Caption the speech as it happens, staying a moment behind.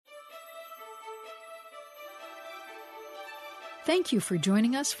Thank you for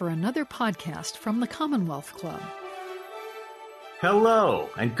joining us for another podcast from the Commonwealth Club. Hello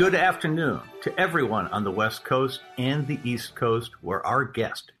and good afternoon to everyone on the West Coast and the East Coast, where our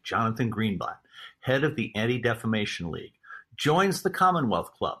guest, Jonathan Greenblatt, head of the Anti-Defamation League, joins the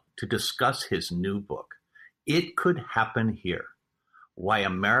Commonwealth Club to discuss his new book, It Could Happen Here: Why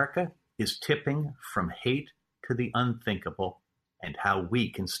America is Tipping from Hate to the Unthinkable and How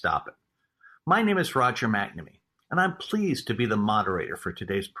We Can Stop It. My name is Roger McNamee, and I'm pleased to be the moderator for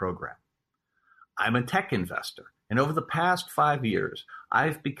today's program. I'm a tech investor, and over the past 5 years,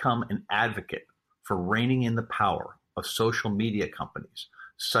 I've become an advocate for reining in the power of social media companies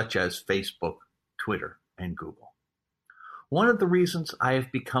such as Facebook, Twitter, and Google. One of the reasons I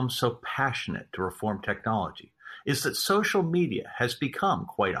have become so passionate to reform technology is that social media has become,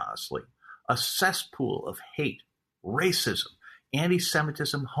 quite honestly, a cesspool of hate, racism,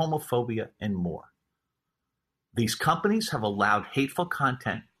 anti-Semitism, homophobia, and more. These companies have allowed hateful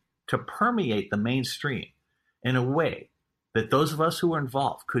content to permeate the mainstream in a way that those of us who were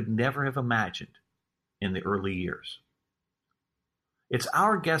involved could never have imagined in the early years. It's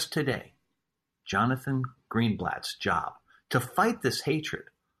our guest today, Jonathan Greenblatt's job to fight this hatred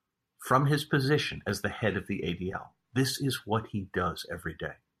from his position as the head of the ADL. This is what he does every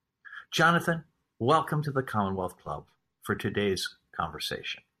day. Jonathan, welcome to the Commonwealth Club for today's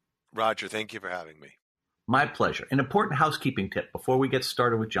conversation. Roger, thank you for having me. My pleasure. An important housekeeping tip before we get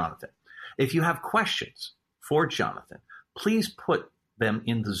started with Jonathan. If you have questions for Jonathan, please put them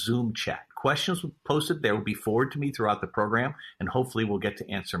in the Zoom chat. Questions posted there will be forwarded to me throughout the program, and hopefully we'll get to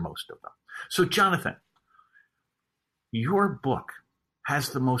answer most of them. So, Jonathan, your book has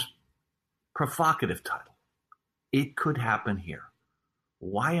the most provocative title, It Could Happen Here: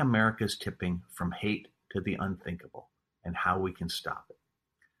 Why America's Tipping from Hate to the Unthinkable and How We Can Stop It.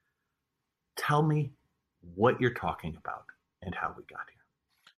 Tell me what you're talking about and how we got here.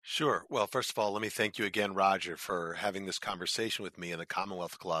 Sure. Well, first of all, let me thank you again, Roger, for having this conversation with me and the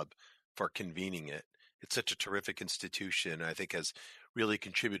Commonwealth Club, for convening it. It's such a terrific institution, and I think has really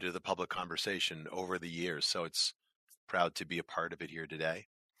contributed to the public conversation over the years. So it's proud to be a part of it here today.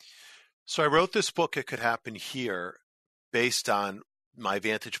 So I wrote this book, It Could Happen Here, based on my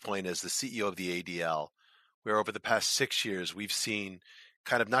vantage point as the CEO of the ADL, where over the past 6 years, we've seen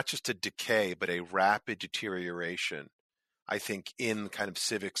kind of not just a decay, but a rapid deterioration, I think, in kind of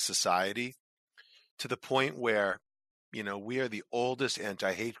civic society, to the point where, we are the oldest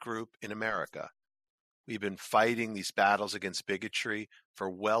anti-hate group in America. We've been fighting these battles against bigotry for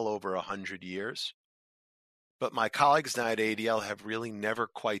well over 100 years. But my colleagues now at ADL have really never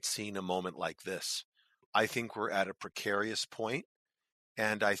quite seen a moment like this. I think we're at a precarious point,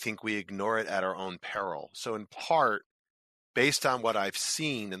 and I think we ignore it at our own peril. So in part, based on what I've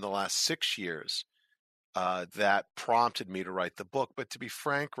seen in the last 6 years, that prompted me to write the book. But to be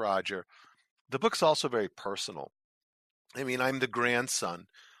frank, Roger, the book's also very personal. I mean, I'm the grandson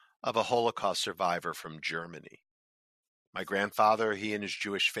of a Holocaust survivor from Germany. My grandfather, he and his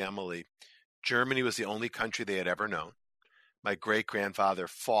Jewish family, Germany was the only country they had ever known. My great-grandfather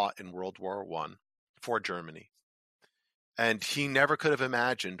fought in World War I for Germany. And he never could have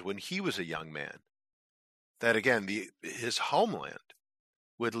imagined when he was a young man that, again, his homeland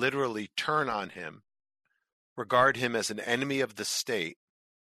would literally turn on him, regard him as an enemy of the state,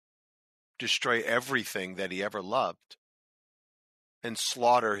 destroy everything that he ever loved, and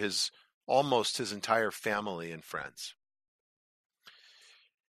slaughter almost his entire family and friends.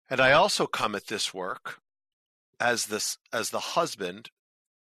 And I also come at this work as the husband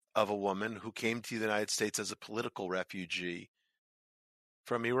of a woman who came to the United States as a political refugee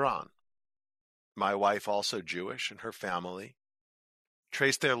from Iran. My wife, also Jewish, and her family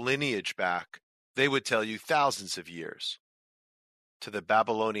traced their lineage back, they would tell you, thousands of years to the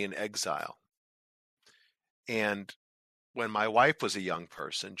Babylonian exile. And when my wife was a young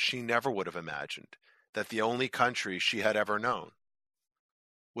person, she never would have imagined that the only country she had ever known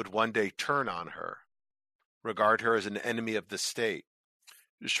would one day turn on her, regard her as an enemy of the state,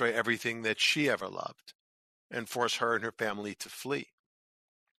 destroy everything that she ever loved, and force her and her family to flee.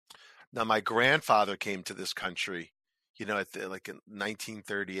 Now, my grandfather came to this country, in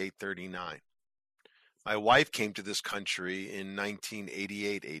 1938, 39. My wife came to this country in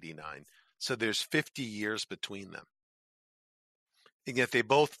 1988, 89. So there's 50 years between them. And yet they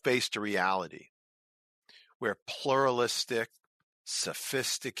both faced a reality where pluralistic,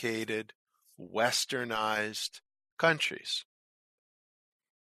 sophisticated, westernized countries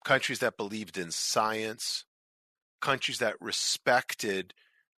that believed in science, countries that respected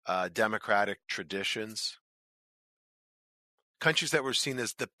democratic traditions, countries that were seen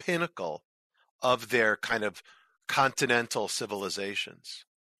as the pinnacle of their kind of continental civilizations,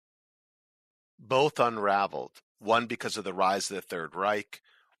 both unraveled, one because of the rise of the Third Reich,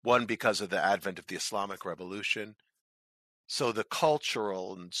 one because of the advent of the Islamic Revolution. So the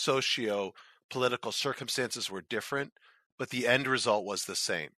cultural and socio-political circumstances were different, but the end result was the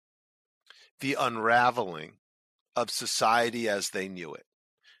same. The unraveling of society as they knew it.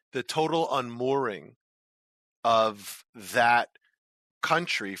 The total unmooring of that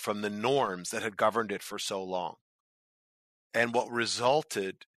country from the norms that had governed it for so long. And what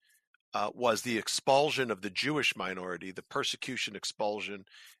resulted was the expulsion of the Jewish minority, the persecution, expulsion,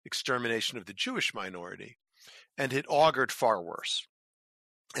 extermination of the Jewish minority. And it augured far worse.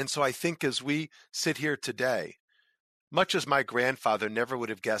 And so I think as we sit here today, much as my grandfather never would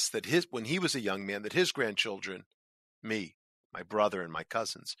have guessed that when he was a young man, that his grandchildren, me, my brother, and my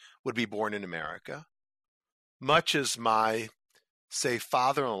cousins, would be born in America, much as my, say,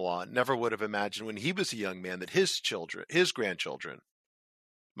 father-in-law never would have imagined when he was a young man that his grandchildren,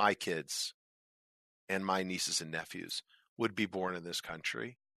 my kids, and my nieces and nephews would be born in this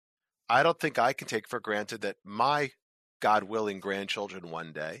country. I don't think I can take for granted that my, God willing, grandchildren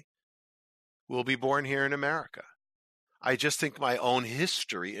one day will be born here in America. I just think my own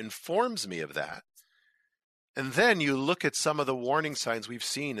history informs me of that. And then you look at some of the warning signs we've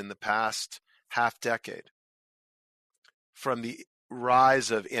seen in the past half decade, from the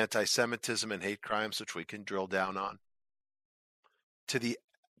rise of anti-Semitism and hate crimes, which we can drill down on, to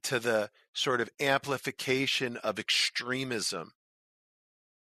the sort of amplification of extremism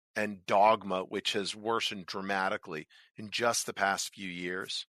and dogma, which has worsened dramatically in just the past few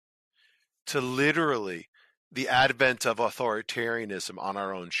years, to literally the advent of authoritarianism on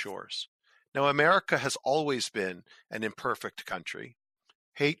our own shores. Now, America has always been an imperfect country.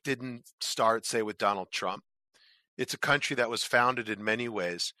 Hate didn't start, say, with Donald Trump. It's a country that was founded in many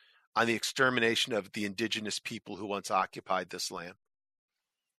ways on the extermination of the indigenous people who once occupied this land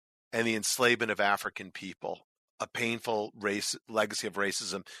and the enslavement of African people, a painful legacy of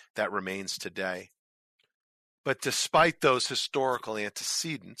racism that remains today. But despite those historical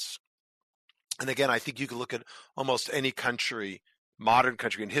antecedents, and again, I think you can look at almost any country, modern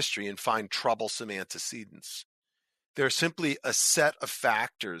country in history, and find troublesome antecedents. There's simply a set of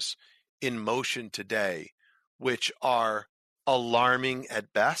factors in motion today which are alarming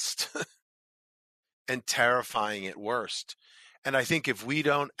at best and terrifying at worst. And I think if we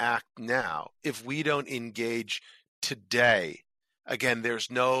don't act now, if we don't engage today, again,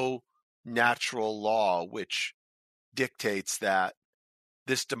 there's no natural law which dictates that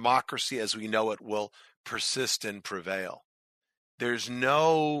this democracy as we know it will persist and prevail. There's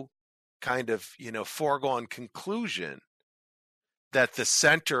no kind of, foregone conclusion that the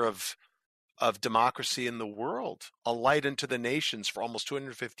center of democracy in the world, a light unto the nations for almost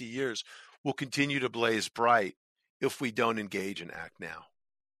 250 years, will continue to blaze bright if we don't engage and act now.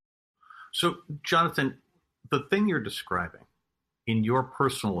 So, Jonathan, the thing you're describing in your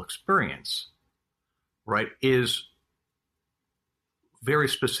personal experience, right, is very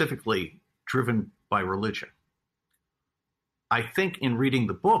specifically driven by religion. I think in reading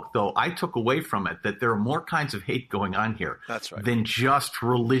the book, though, I took away from it that there are more kinds of hate going on here than just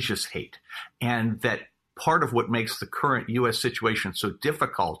religious hate. And that part of what makes the current U.S. situation so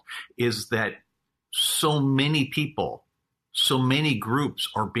difficult is that so many people, so many groups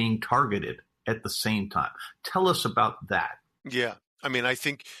are being targeted at the same time. Tell us about that. Yeah. I mean, I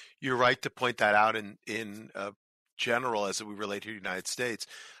think you're right to point that out in general as we relate to the United States.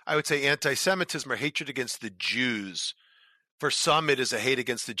 I would say anti-Semitism or hatred against the Jews, for some it is a hate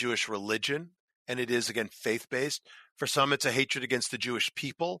against the Jewish religion, and it is, again, faith-based. For some it's a hatred against the Jewish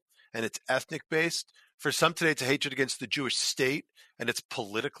people, and it's ethnic-based. For some today it's a hatred against the Jewish state, and it's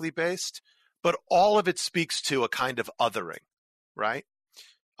politically based. But all of it speaks to a kind of othering, right?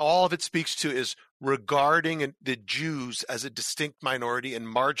 All of it speaks to is regarding the Jews as a distinct minority and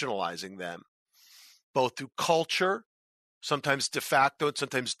marginalizing them, both through culture, sometimes de facto, and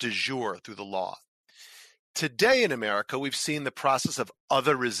sometimes de jure through the law. Today in America, we've seen the process of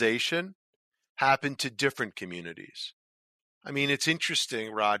otherization happen to different communities. I mean, it's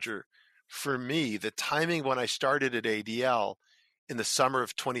interesting, Roger, for me, the timing when I started at ADL in the summer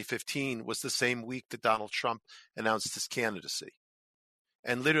of 2015 was the same week that Donald Trump announced his candidacy.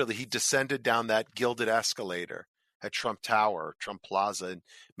 And literally, he descended down that gilded escalator at Trump Tower, Trump Plaza in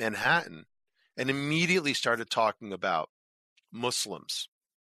Manhattan, and immediately started talking about Muslims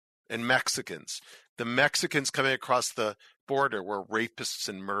and Mexicans. The Mexicans coming across the border were rapists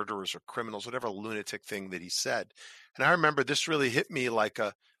and murderers or criminals, whatever lunatic thing that he said. And I remember this really hit me like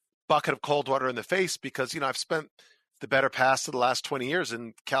a bucket of cold water in the face because, I've spent the better past of the last 20 years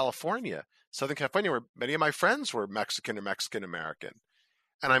in California, Southern California, where many of my friends were Mexican or Mexican American.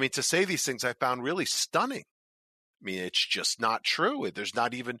 And I mean, to say these things I found really stunning. I mean, it's just not true. There's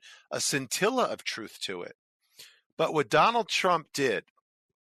not even a scintilla of truth to it. But what Donald Trump did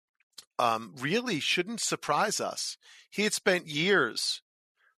really shouldn't surprise us. He had spent years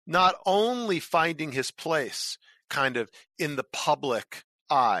not only finding his place kind of in the public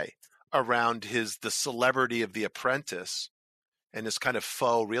eye around the celebrity of The Apprentice and his kind of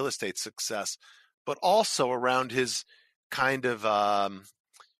faux real estate success, but also around his kind of,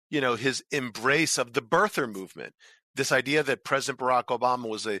 his embrace of the birther movement. This idea that President Barack Obama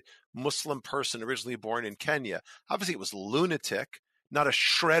was a Muslim person originally born in Kenya. Obviously, it was lunatic, not a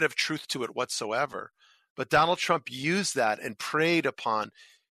shred of truth to it whatsoever. But Donald Trump used that and preyed upon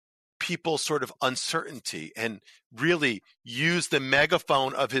people's sort of uncertainty and really used the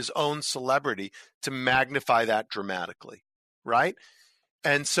megaphone of his own celebrity to magnify that dramatically, right?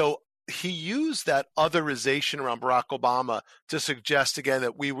 And so he used that otherization around Barack Obama to suggest again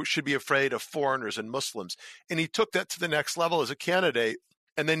that we should be afraid of foreigners and Muslims. And he took that to the next level as a candidate,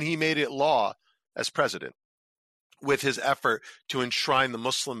 and then he made it law as president with his effort to enshrine the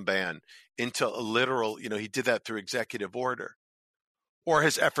Muslim ban into a literal, he did that through executive order, or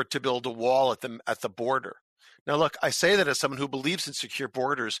his effort to build a wall at the border. Now, look, I say that as someone who believes in secure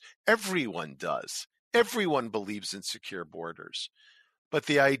borders. Everyone does. Everyone believes in secure borders. But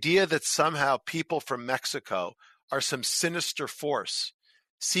the idea that somehow people from Mexico are some sinister force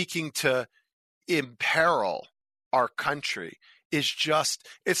seeking to imperil our country is just,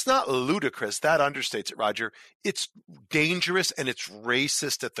 it's not ludicrous. That understates it, Roger. It's dangerous and it's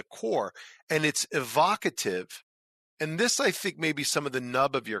racist at the core. And it's evocative. And this, I think, may be some of the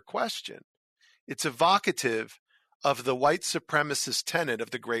nub of your question. It's evocative of the white supremacist tenet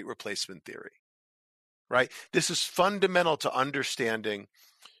of the Great Replacement theory, right? This is fundamental to understanding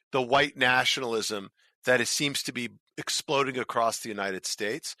the white nationalism that it seems to be exploding across the United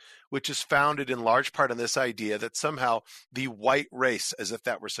States, which is founded in large part on this idea that somehow the white race, as if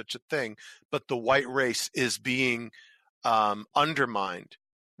that were such a thing, but the white race is being undermined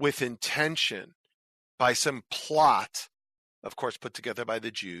with intention by some plot, of course, put together by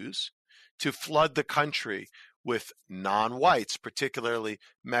the Jews, to flood the country with non-whites, particularly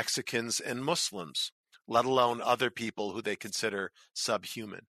Mexicans and Muslims, let alone other people who they consider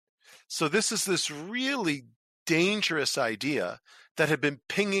subhuman. So this is this really dangerous idea that had been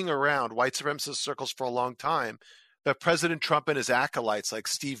pinging around white supremacist circles for a long time, that President Trump and his acolytes like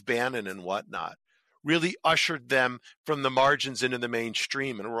Steve Bannon and whatnot really ushered them from the margins into the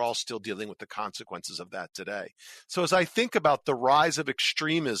mainstream, and we're all still dealing with the consequences of that today. So as I think about the rise of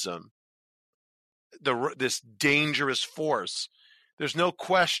extremism, this dangerous force, there's no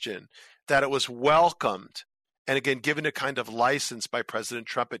question that it was welcomed and again given a kind of license by President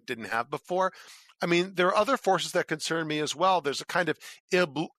Trump it didn't have before. I mean, there are other forces that concern me as well. There's a kind of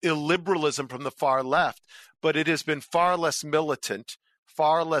illiberalism from the far left, but it has been far less militant,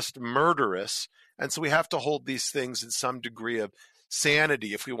 far less murderous. And so we have to hold these things in some degree of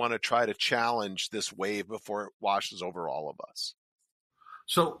sanity if we want to try to challenge this wave before it washes over all of us.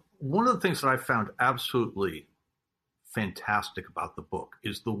 So one of the things that I found absolutely fantastic about the book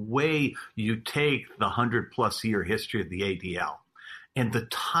is the way you take the 100+ year history of the ADL and the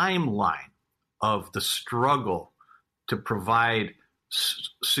timeline of the struggle to provide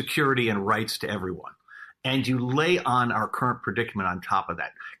security and rights to everyone. And you lay on our current predicament on top of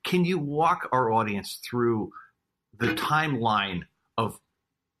that. Can you walk our audience through the timeline of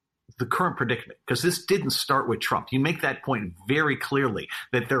the current predicament? Because this didn't start with Trump. You make that point very clearly,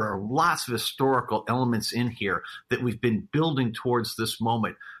 that there are lots of historical elements in here that we've been building towards this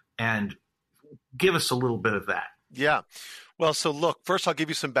moment. And give us a little bit of that. Yeah. Well, so look, first I'll give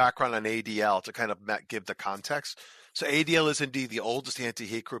you some background on ADL to kind of give the context. So ADL is indeed the oldest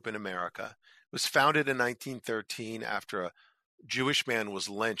anti-hate group in America. It was founded in 1913 after a Jewish man was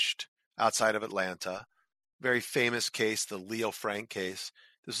lynched outside of Atlanta. Very famous case, the Leo Frank case.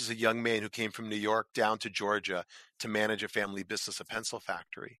 This is a young man who came from New York down to Georgia to manage a family business, a pencil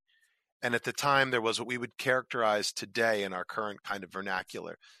factory. And at the time, there was what we would characterize today in our current kind of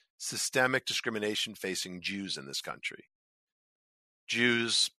vernacular, systemic discrimination facing Jews in this country.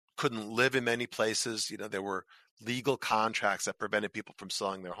 Jews couldn't live in many places. There were legal contracts that prevented people from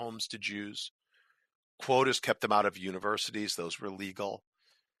selling their homes to Jews. Quotas kept them out of universities. Those were legal.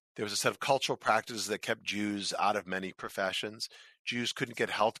 There was a set of cultural practices that kept Jews out of many professions. Jews couldn't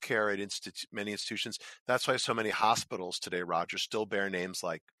get health care at many institutions. That's why so many hospitals today, Roger, still bear names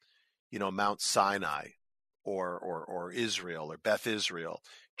like, Mount Sinai or Israel or Beth Israel,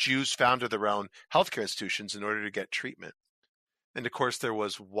 Jews founded their own healthcare institutions in order to get treatment. And of course, there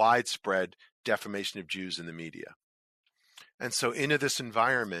was widespread defamation of Jews in the media. And so into this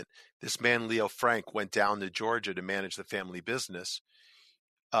environment, this man, Leo Frank, went down to Georgia to manage the family business.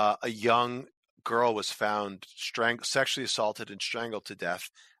 A young girl was found sexually assaulted and strangled to death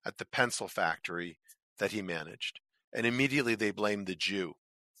at the pencil factory that he managed. And immediately they blamed the Jew,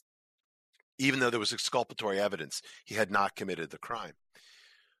 even though there was exculpatory evidence he had not committed the crime.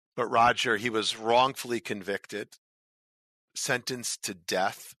 But Roger, he was wrongfully convicted, sentenced to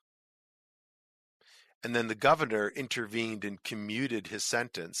death. And then the governor intervened and commuted his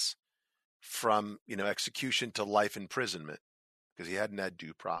sentence from, execution to life imprisonment because he hadn't had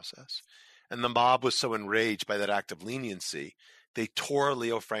due process. And the mob was so enraged by that act of leniency, they tore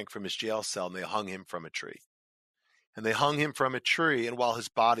Leo Frank from his jail cell and they hung him from a tree. And while his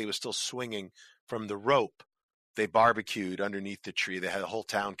body was still swinging from the rope, they barbecued underneath the tree. The whole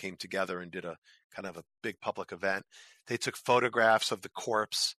town came together and did a kind of a big public event. They took photographs of the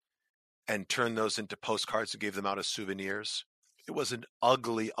corpse and turned those into postcards and gave them out as souvenirs. It was an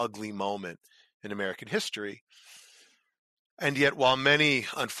ugly, ugly moment in American history. And yet, while many,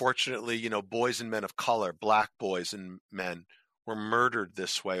 unfortunately, boys and men of color, black boys and men, were murdered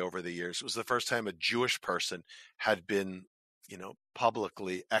this way over the years, it was the first time a Jewish person had been,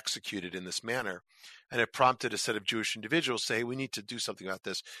 publicly executed in this manner. And it prompted a set of Jewish individuals to say, hey, we need to do something about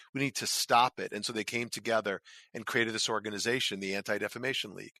this. We need to stop it. And so they came together and created this organization, the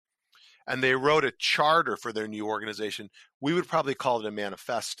Anti-Defamation League. And they wrote a charter for their new organization. We would probably call it a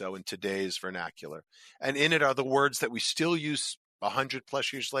manifesto in today's vernacular. And in it are the words that we still use 100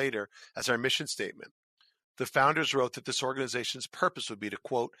 plus years later as our mission statement. The founders wrote that this organization's purpose would be to,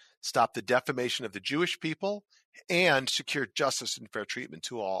 quote, stop the defamation of the Jewish people and secure justice and fair treatment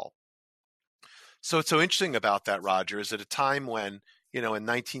to all. So what's so interesting about that, Roger, is at a time when, in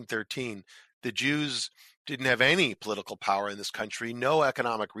 1913, the Jews didn't have any political power in this country, no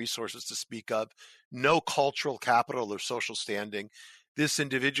economic resources to speak of, no cultural capital or social standing. This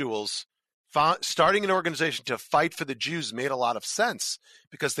individuals starting an organization to fight for the Jews made a lot of sense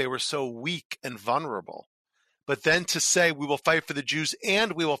because they were so weak and vulnerable. But then to say we will fight for the Jews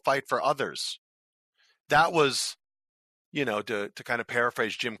and we will fight for others, that was, to kind of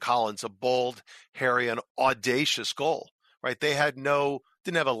paraphrase Jim Collins, a bold, hairy, and audacious goal, right? They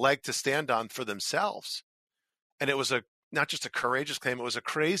didn't have a leg to stand on for themselves. And it was not just a courageous claim, it was a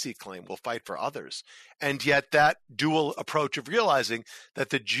crazy claim. We'll fight for others. And yet that dual approach of realizing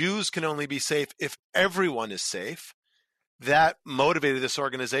that the Jews can only be safe if everyone is safe, that motivated this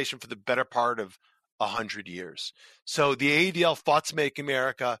organization for the better part of 100 years. So the ADL fought to make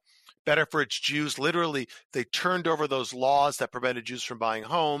America better for its Jews. Literally, they turned over those laws that prevented Jews from buying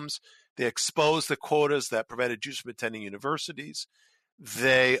homes. They exposed the quotas that prevented Jews from attending universities.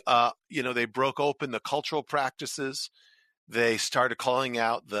 They broke open the cultural practices. They started calling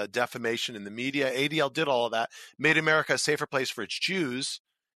out the defamation in the media. ADL did all of that, made America a safer place for its Jews,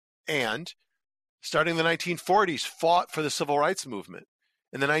 and starting in the 1940s, fought for the civil rights movement.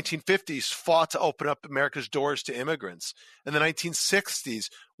 In the 1950s, fought to open up America's doors to immigrants. In the 1960s,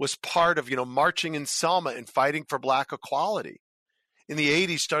 was part of, marching in Selma and fighting for black equality. In the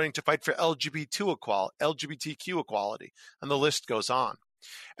 80s, starting to fight for LGBTQ equality, and the list goes on.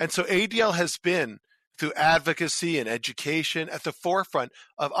 And so ADL has been, through advocacy and education, at the forefront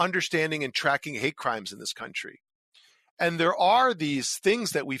of understanding and tracking hate crimes in this country. And there are these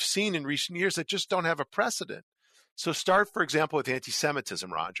things that we've seen in recent years that just don't have a precedent. So start, for example, with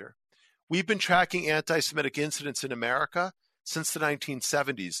anti-Semitism, Roger. We've been tracking anti-Semitic incidents in America since the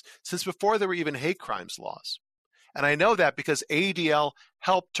 1970s, since before there were even hate crimes laws. And I know that because ADL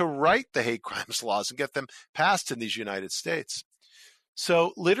helped to write the hate crimes laws and get them passed in these United States.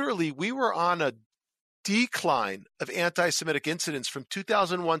 So literally, we were on a decline of anti-Semitic incidents from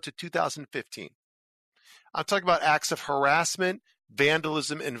 2001 to 2015. I'm talking about acts of harassment,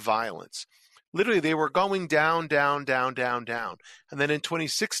 vandalism, and violence. Literally, they were going down, down, down, down, down. And then in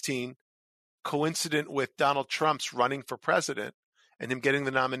 2016, coincident with Donald Trump's running for president and him getting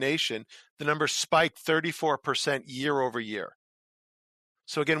the nomination, the number spiked 34% year over year.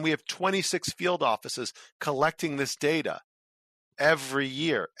 So again, we have 26 field offices collecting this data every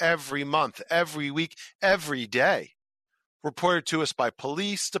year, every month, every week, every day. Reported to us by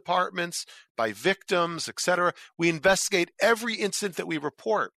police departments, by victims, etc. We investigate every incident that we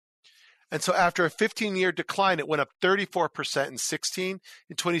report. And so after a 15-year decline, it went up 34% in 16.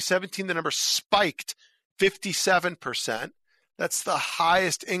 In 2017, the number spiked 57%. That's the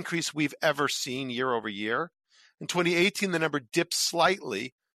highest increase we've ever seen year over year. In 2018, the number dipped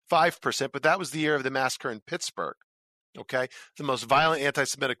slightly 5%, but that was the year of the massacre in Pittsburgh, okay? The most violent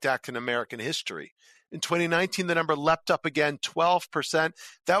anti-Semitic act in American history. In 2019, the number leapt up again, 12%.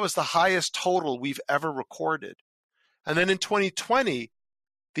 That was the highest total we've ever recorded. And then in 2020,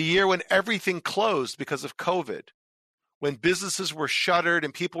 the year when everything closed because of COVID, when businesses were shuttered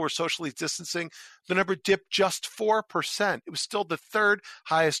and people were socially distancing, the number dipped just 4%. It was still the third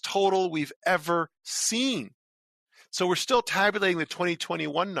highest total we've ever seen. So we're still tabulating the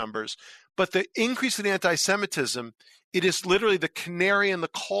 2021 numbers, but the increase in anti-Semitism, it is literally the canary in the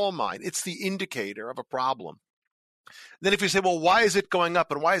coal mine. It's the indicator of a problem. Then if you say, well, why is it going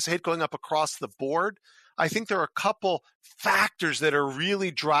up and why is hate going up across the board? I think there are a couple factors that are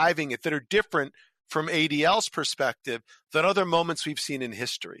really driving it that are different from ADL's perspective than other moments we've seen in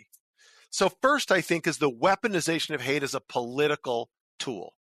history. So first, I think, is the weaponization of hate as a political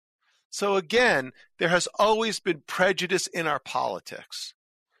tool. So again, there has always been prejudice in our politics.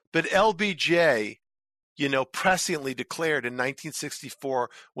 But LBJ, presciently declared in 1964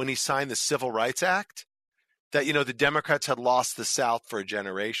 when he signed the Civil Rights Act that, the Democrats had lost the South for a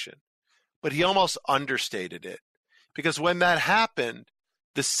generation. But he almost understated it. Because when that happened,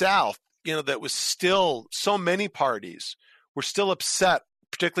 the South, that was still, so many parties were still upset,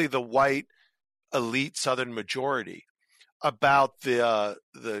 particularly the white elite Southern majority, about the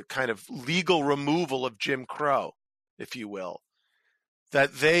kind of legal removal of Jim Crow, if you will,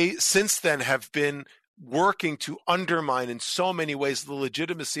 that they since then have been working to undermine in so many ways the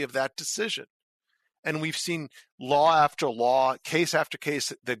legitimacy of that decision. And we've seen law after law, case after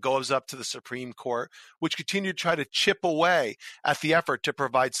case that goes up to the Supreme Court, which continue to try to chip away at the effort to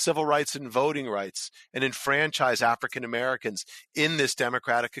provide civil rights and voting rights and enfranchise African Americans in this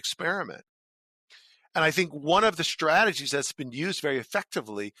democratic experiment. And I think one of the strategies that's been used very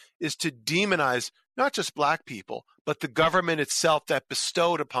effectively is to demonize not just Black people, but the government itself that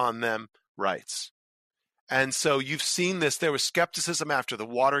bestowed upon them rights. And so you've seen this. There was skepticism after the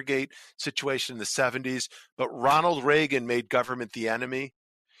Watergate situation in the 70s, but Ronald Reagan made government the enemy.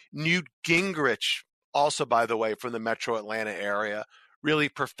 Newt Gingrich, also, by the way, from the metro Atlanta area, really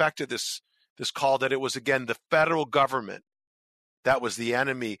perfected this call that it was, again, the federal government that was the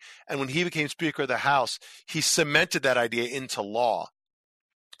enemy. And when he became Speaker of the House, he cemented that idea into law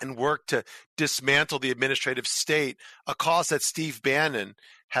and worked to dismantle the administrative state, a cause that Steve Bannon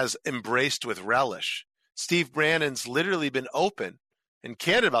has embraced with relish. Steve Bannon's literally been open and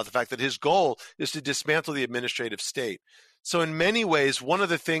candid about the fact that his goal is to dismantle the administrative state. So in many ways, one of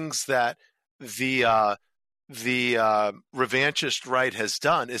the things that the revanchist right has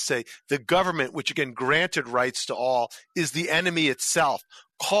done is say the government, which again granted rights to all, is the enemy itself,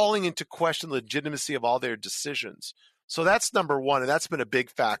 calling into question the legitimacy of all their decisions. So that's number one, and that's been a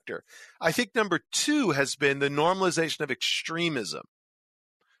big factor. I think number two has been the normalization of extremism.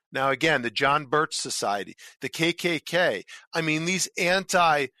 Now, again, the John Birch Society, the KKK,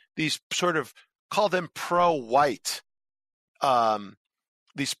 these sort of, call them pro-white,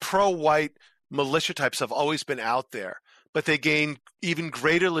 these pro-white militia types have always been out there, but they gained even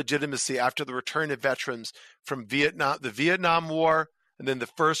greater legitimacy after the return of veterans from Vietnam, the Vietnam War, and then the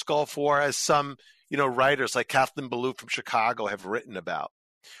first Gulf War, as some, writers like Kathleen Belew from Chicago have written about,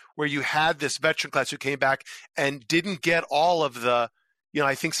 where you had this veteran class who came back and didn't get all of the,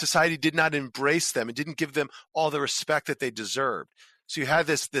 I think society did not embrace them and didn't give them all the respect that they deserved. So you had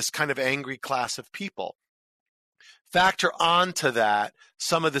this kind of angry class of people. Factor onto that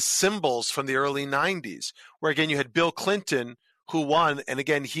some of the symbols from the early 90s, where again you had Bill Clinton who won, and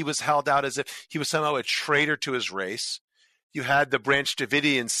again he was held out as if he was somehow a traitor to his race. You had the Branch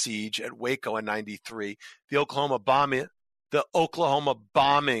Davidian siege at Waco in 93, the Oklahoma bombing, the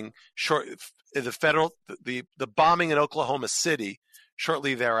bombing in Oklahoma City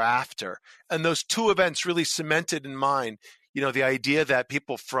shortly thereafter. And those two events really cemented in mind, the idea that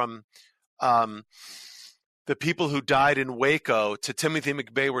people from the people who died in Waco to Timothy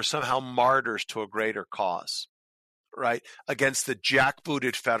McVeigh were somehow martyrs to a greater cause, right, against the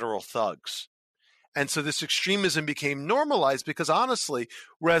jackbooted federal thugs. And so this extremism became normalized because honestly,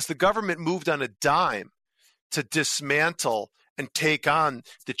 whereas the government moved on a dime to dismantle and take on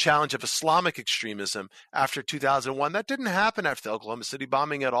the challenge of Islamic extremism after 2001, that didn't happen after the Oklahoma City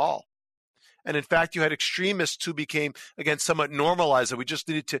bombing at all. And in fact, you had extremists who became, again, somewhat normalized, that we just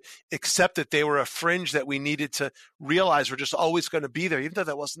needed to accept that they were a fringe that we needed to realize were just always going to be there, even though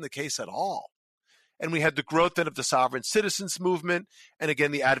that wasn't the case at all. And we had the growth then of the sovereign citizens movement, and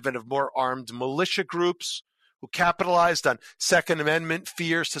again, the advent of more armed militia groups who capitalized on Second Amendment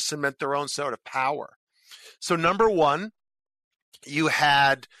fears to cement their own sort of power. So number one, you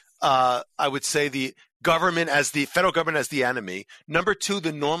had, I would say, the the federal government as the enemy. Number two,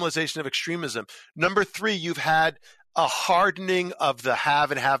 the normalization of extremism. Number three, you've had a hardening of the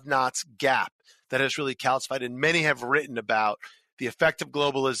have and have-nots gap that has really calcified. And many have written about the effect of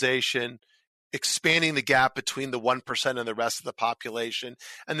globalization, expanding the gap between the 1% and the rest of the population,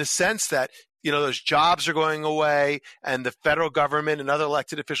 and the sense that those jobs are going away and the federal government and other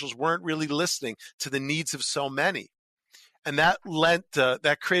elected officials weren't really listening to the needs of so many. And that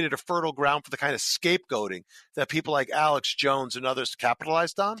created a fertile ground for the kind of scapegoating that people like Alex Jones and others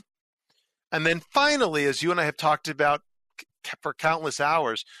capitalized on. And then finally, as you and I have talked about for countless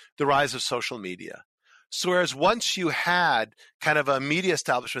hours, the rise of social media. So whereas once you had kind of a media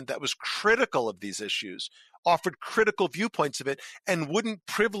establishment that was critical of these issues, offered critical viewpoints of it, and wouldn't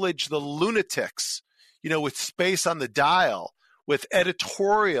privilege the lunatics, with space on the dial, with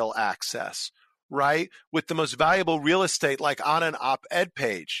editorial access, right? With the most valuable real estate, like on an op-ed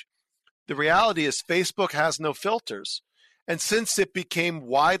page. The reality is Facebook has no filters. And since it became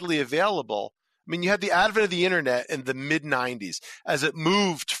widely available, you had the advent of the internet in the mid-90s as it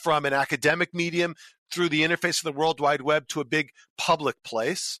moved from an academic medium through the interface of the World Wide Web to a big public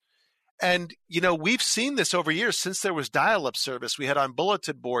place. And, we've seen this over years since there was dial-up service. We had on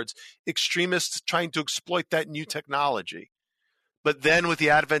bulletin boards extremists trying to exploit that new technology. But then with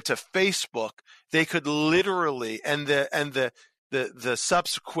the advent of Facebook, they could literally, and the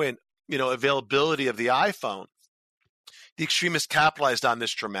subsequent, availability of the iPhone, the extremists capitalized on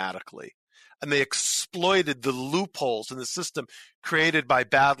this dramatically. And they exploited the loopholes in the system created by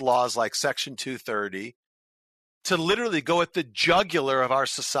bad laws like Section 230 to literally go at the jugular of our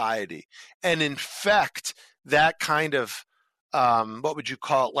society and infect that kind of, what would you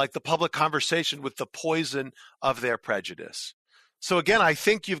call it, like the public conversation with the poison of their prejudice. So again, I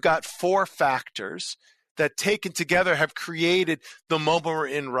think you've got four factors that taken together have created the moment we're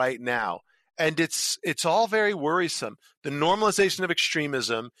in right now. And it's all very worrisome. The normalization of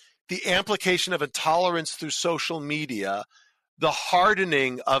extremism, the amplification of intolerance through social media, the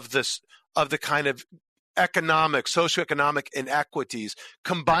hardening of the kind of socioeconomic inequities,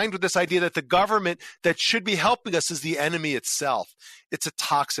 combined with this idea that the government that should be helping us is the enemy itself. It's a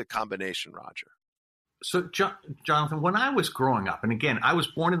toxic combination, Roger. So, Jonathan, when I was growing up, and again, I was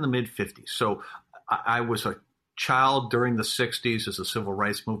born in the mid-'50s, so I was a child during the 60s as the civil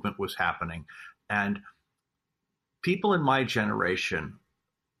rights movement was happening, and people in my generation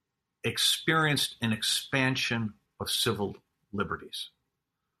experienced an expansion of civil liberties,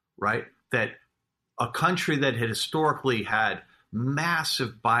 right? That a country that had historically had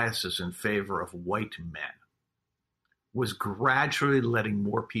massive biases in favor of white men was gradually letting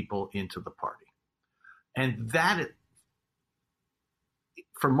more people into the party. And that,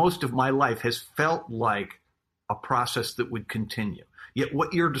 for most of my life, has felt like a process that would continue. Yet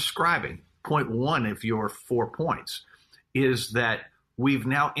what you're describing, point one of your 4 points, is that we've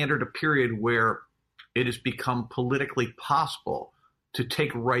now entered a period where it has become politically possible to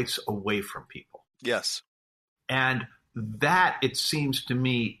take rights away from people. Yes. And that, it seems to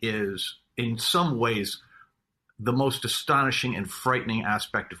me, is in some ways the most astonishing and frightening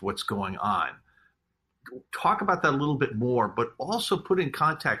aspect of what's going on. Talk about that a little bit more, but also put in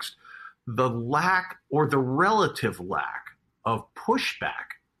context the lack or the relative lack of pushback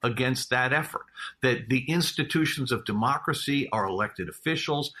against that effort, that the institutions of democracy, our elected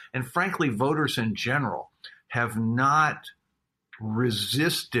officials, and frankly, voters in general have not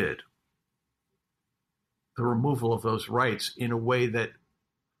resisted the removal of those rights in a way that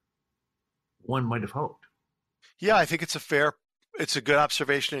one might have hoped. Yeah, I think it's a good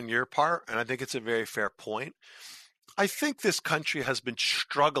observation on your part, and I think it's a very fair point. I think this country has been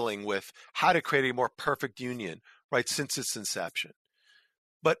struggling with how to create a more perfect union, right, since its inception.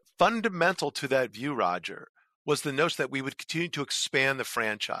 But fundamental to that view, Roger, was the notion that we would continue to expand the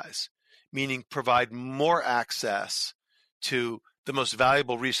franchise, meaning provide more access to the most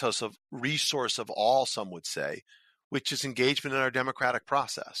valuable resource of all, some would say, which is engagement in our democratic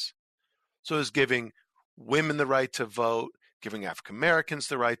process. So it's giving women the right to vote, giving African Americans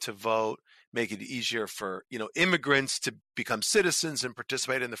the right to vote, make it easier for immigrants to become citizens and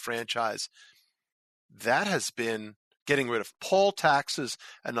participate in the franchise. That has been getting rid of poll taxes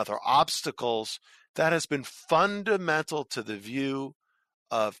and other obstacles. That has been fundamental to the view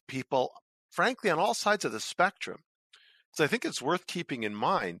of people, frankly, on all sides of the spectrum. So I think it's worth keeping in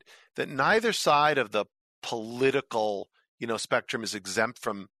mind that neither side of the political, spectrum is exempt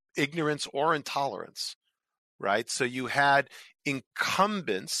from ignorance or intolerance, right? So you had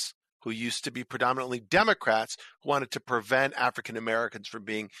incumbents who used to be predominantly Democrats who wanted to prevent African Americans from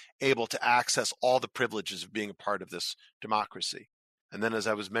being able to access all the privileges of being a part of this democracy. And then, as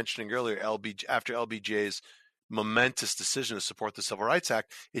I was mentioning earlier, after LBJ's momentous decision to support the Civil Rights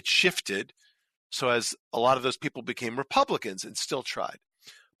Act, it shifted. So as a lot of those people became Republicans and still tried.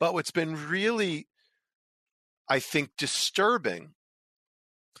 But what's been really, I think, disturbing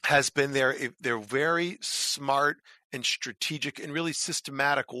has been their very smart and strategic and really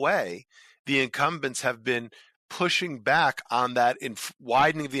systematic way the incumbents have been pushing back on that,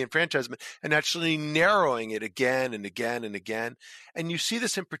 widening the enfranchisement and actually narrowing it again and again and again. And you see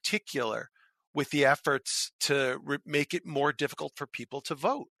this in particular with the efforts to make it more difficult for people to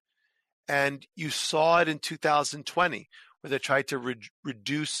vote. And you saw it in 2020, where they tried to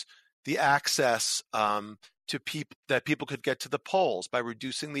reduce the access to people that people could get to the polls by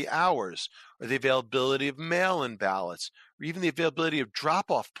reducing the hours, or the availability of mail-in ballots, or even the availability of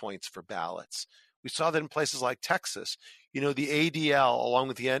drop-off points for ballots. We saw that in places like Texas. You know, the ADL, along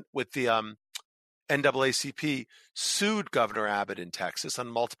with the NAACP, sued Governor Abbott in Texas on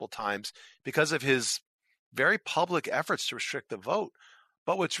multiple times because of his very public efforts to restrict the vote.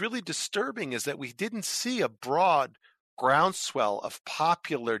 But what's really disturbing is that we didn't see a broad groundswell of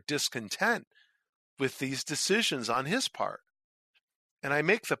popular discontent with these decisions on his part. And I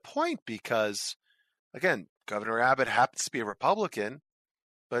make the point because, again, Governor Abbott happens to be a Republican,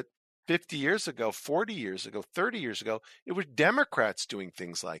 but 50 years ago, 40 years ago, 30 years ago, it was Democrats doing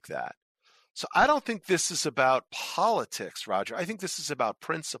things like that. So I don't think this is about politics, Roger. I think this is about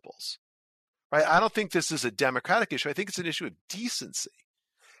principles, right? I don't think this is a Democratic issue. I think it's an issue of decency.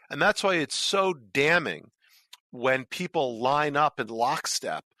 And that's why it's so damning when people line up in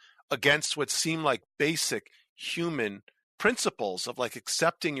lockstep against what seem like basic human principles of like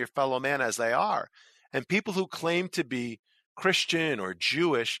accepting your fellow man as they are. And people who claim to be Christian or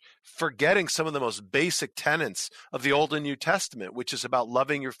Jewish, forgetting some of the most basic tenets of the Old and New Testament, which is about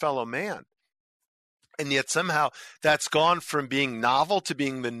loving your fellow man. And yet somehow that's gone from being novel to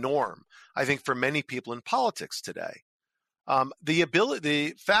being the norm, I think, for many people in politics today.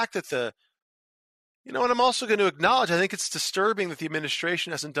 The fact that and I'm also going to acknowledge, I think it's disturbing that the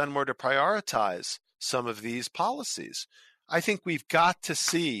administration hasn't done more to prioritize some of these policies. I think we've got to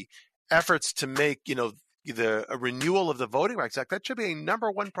see efforts to make, either a renewal of the Voting Rights Act. That should be a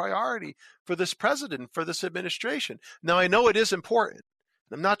number one priority for this president, for this administration. Now, I know it is important.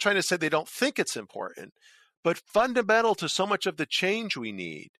 I'm not trying to say they don't think it's important, but fundamental to so much of the change we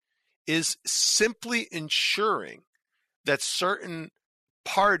need is simply ensuring that certain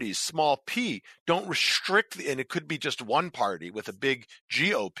parties, small p, don't restrict, and it could be just one party with a big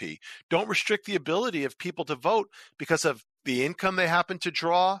GOP, don't restrict the ability of people to vote because of the income they happen to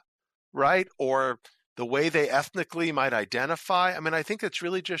draw, right? Or the way they ethnically might identify. I mean, I think it's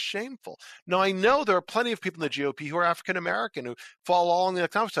really just shameful. Now, I know there are plenty of people in the GOP who are African-American who fall along the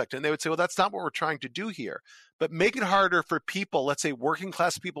economic sector, and they would say, well, that's not what we're trying to do here. But make it harder for people, let's say working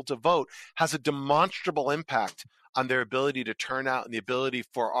class people, to vote has a demonstrable impact on their ability to turn out and the ability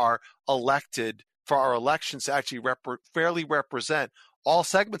for our elections to actually fairly represent all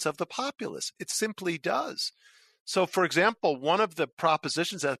segments of the populace. It simply does. So, for example, one of the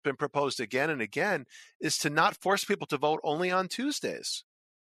propositions that's been proposed again and again is to not force people to vote only on Tuesdays,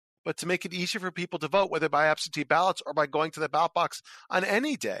 but to make it easier for people to vote, whether by absentee ballots or by going to the ballot box on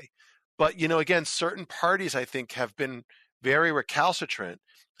any day. But, again, certain parties, I think, have been very recalcitrant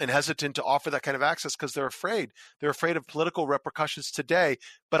and hesitant to offer that kind of access because they're afraid. They're afraid of political repercussions today.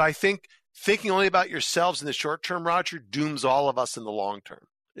 But I think thinking only about yourselves in the short term, Roger, dooms all of us in the long term.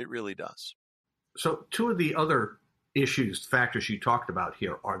 It really does. So two of the other factors you talked about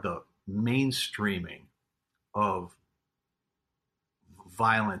here are the mainstreaming of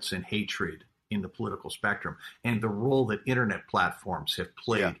violence and hatred in the political spectrum and the role that internet platforms have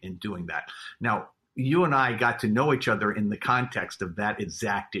played in doing that. Now, you and I got to know each other in the context of that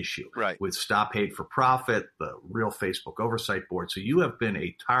exact issue, right, with Stop Hate for Profit, the Real Facebook Oversight Board. So you have been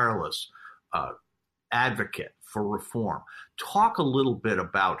a tireless advocate for reform. Talk a little bit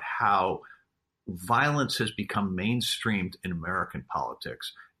about how violence has become mainstreamed in American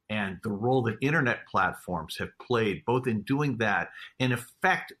politics and the role that internet platforms have played both in doing that and, in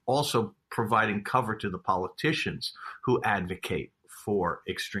effect, also providing cover to the politicians who advocate for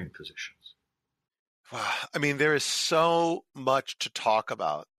extreme positions. I mean, there is so much to talk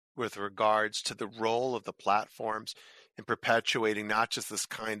about with regards to the role of the platforms in perpetuating not just this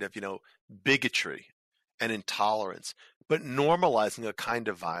kind of, bigotry and intolerance, but normalizing a kind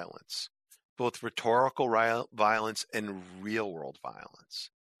of violence, both rhetorical violence and real-world violence.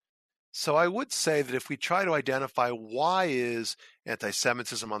 So I would say that if we try to identify why is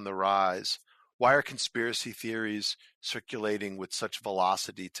anti-Semitism on the rise, why are conspiracy theories circulating with such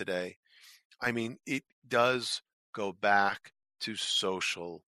velocity today, I mean, it does go back to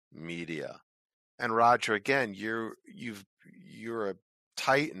social media. And Roger, again, you're a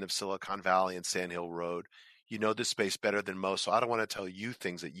titan of Silicon Valley and Sand Hill Road. You know this space better than most, so I don't want to tell you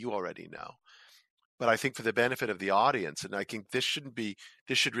things that you already know. But I think for the benefit of the audience, and I think this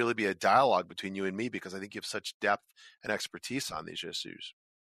should really be a dialogue between you and me, because I think you have such depth and expertise on these issues.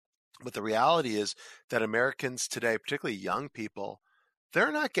 But the reality is that Americans today, particularly young people,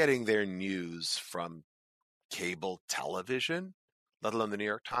 they're not getting their news from cable television, let alone the New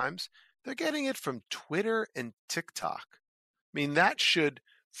York Times. They're getting it from Twitter and TikTok. I mean, that should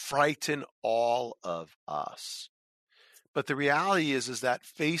frighten all of us. But the reality is that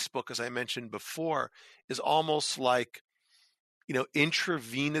Facebook, as I mentioned before, is almost like,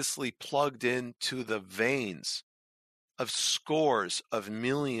 intravenously plugged into the veins of scores of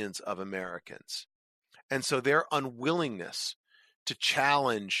millions of Americans. And so their unwillingness to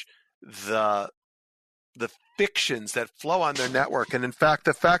challenge the fictions that flow on their network, and in fact,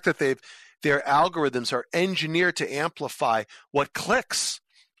 the fact that their algorithms are engineered to amplify what clicks,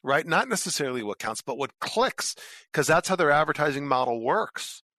 right? Not necessarily what counts, but what clicks, because that's how their advertising model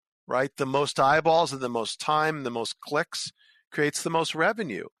works, right? The most eyeballs and the most time, the most clicks creates the most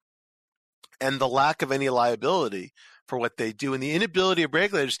revenue. And the lack of any liability for what they do and the inability of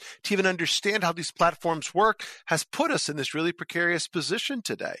regulators to even understand how these platforms work has put us in this really precarious position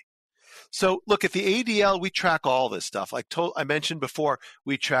today. So look, at the ADL, we track all this stuff. Like I mentioned before,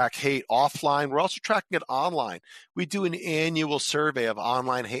 we track hate offline. We're also tracking it online. We do an annual survey of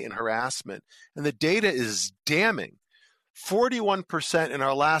online hate and harassment, and the data is damning. 41% in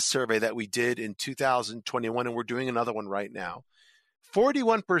our last survey that we did in 2021, and we're doing another one right now.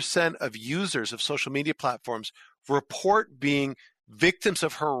 41% of users of social media platforms report being victims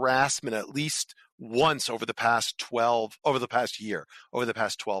of harassment at least once over the past 12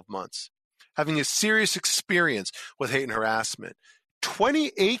 months, having a serious experience with hate and harassment.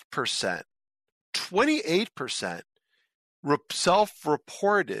 28%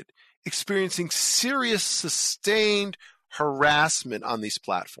 self-reported experiencing serious sustained harassment on these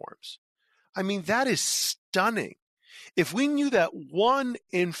platforms. I mean, that is stunning. If we knew that 1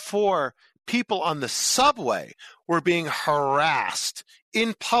 in 4 people on the subway were being harassed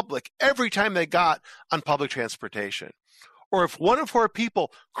in public every time they got on public transportation, or if 1 in 4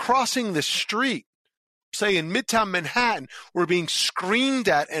 people crossing the street, say in Midtown Manhattan, were being screamed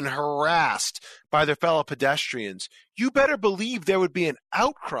at and harassed by their fellow pedestrians, you better believe there would be an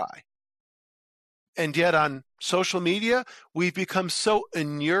outcry. And yet on social media, we've become so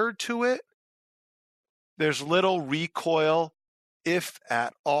inured to it, there's little recoil, if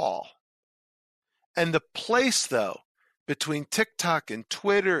at all. And the place, though, between TikTok and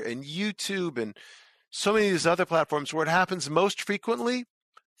Twitter and YouTube and so many of these other platforms where it happens most frequently,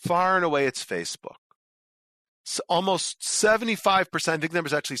 far and away, it's Facebook. So almost 75%, I think the number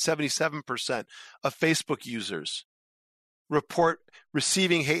is actually 77% of Facebook users report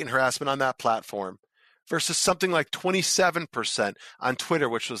receiving hate and harassment on that platform versus something like 27% on Twitter,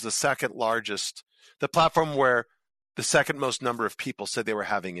 which was the second largest, the platform where the second most number of people said they were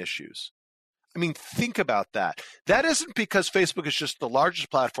having issues. I mean, think about that. That isn't because Facebook is just the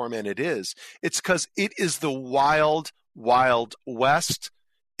largest platform, and it is. It's because it is the wild, wild west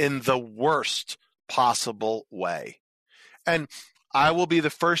in the worst possible way. And I will be the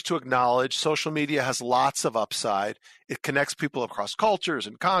first to acknowledge social media has lots of upside. It connects people across cultures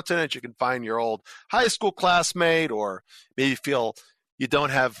and continents. You can find your old high school classmate, or maybe feel you don't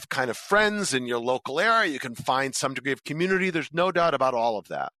have kind of friends in your local area. You can find some degree of community. There's no doubt about all of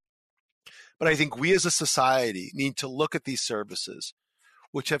that. But I think we as a society need to look at these services,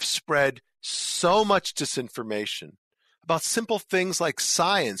 which have spread so much disinformation about simple things like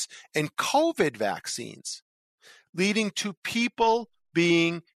science and COVID vaccines, leading to people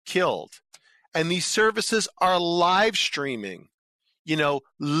being killed. And these services are live streaming,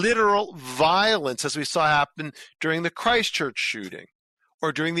 literal violence, as we saw happen during the Christchurch shooting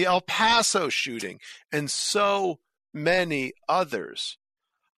or during the El Paso shooting and so many others.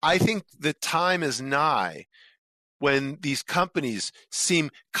 I think the time is nigh when these companies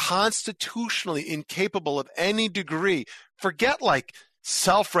seem constitutionally incapable of any degree, forget like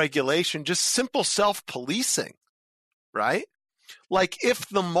self-regulation, just simple self-policing, right? Like if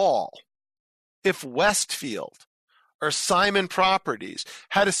the mall, if Westfield or Simon Properties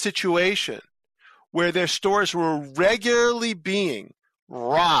had a situation where their stores were regularly being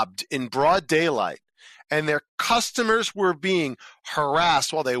robbed in broad daylight, and their customers were being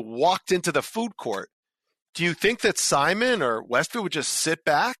harassed while they walked into the food court, do you think that Simon or Westfield would just sit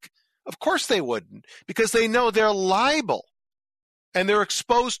back? Of course they wouldn't, because they know they're liable and they're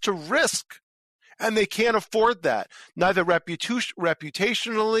exposed to risk. And they can't afford that, neither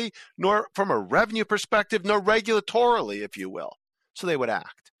reputationally, nor from a revenue perspective, nor regulatorily, if you will. So they would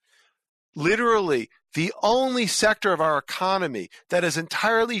act. Literally, the only sector of our economy that is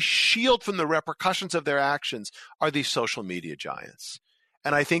entirely shielded from the repercussions of their actions are these social media giants.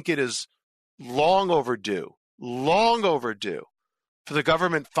 And I think it is long overdue for the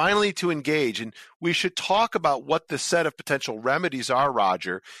government finally to engage. And we should talk about what the set of potential remedies are,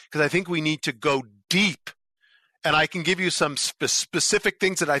 Roger, because I think we need to go deep. And I can give you some specific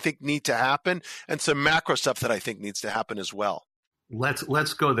things that I think need to happen and some macro stuff that I think needs to happen as well.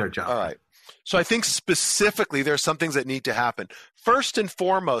 Let's go there, John. All right. So I think specifically there are some things that need to happen. First and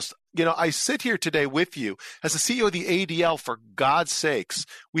foremost, I sit here today with you as the CEO of the ADL. For God's sakes,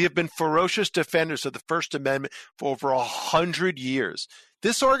 we have been ferocious defenders of the First Amendment for over 100 years.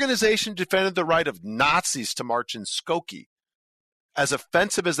 This organization defended the right of Nazis to march in Skokie, as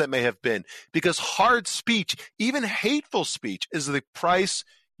offensive as that may have been, because hard speech, even hateful speech, is the price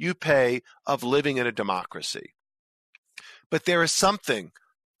you pay of living in a democracy. But there is something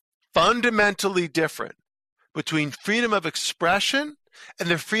fundamentally different between freedom of expression and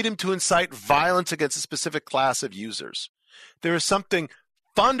the freedom to incite violence against a specific class of users. There is something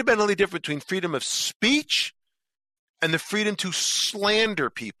fundamentally different between freedom of speech and the freedom to slander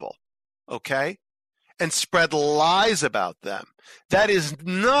people, okay, and spread lies about them. That is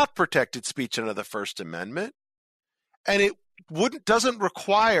not protected speech under the First Amendment, and it doesn't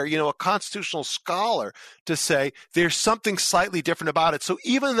require, a constitutional scholar to say there's something slightly different about it. So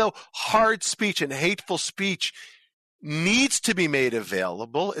even though hard speech and hateful speech needs to be made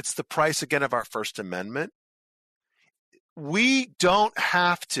available, it's the price again of our First Amendment. We don't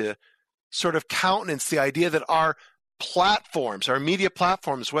have to sort of countenance the idea that our platforms, our media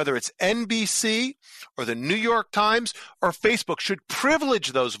platforms, whether it's NBC or the New York Times or Facebook, should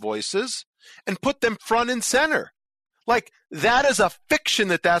privilege those voices and put them front and center. Like, that is a fiction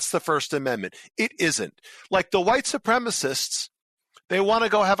that's the First Amendment. It isn't. Like the white supremacists, they want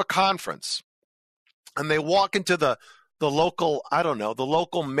to go have a conference, and they walk into the local, the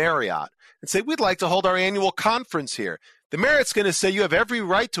local Marriott and say, we'd like to hold our annual conference here. The Marriott's going to say, you have every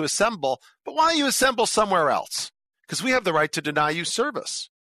right to assemble, but why don't you assemble somewhere else? Because we have the right to deny you service.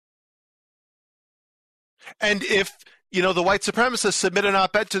 And if the white supremacists submit an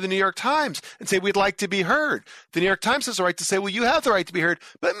op-ed to the New York Times and say, we'd like to be heard, the New York Times has the right to say, well, you have the right to be heard,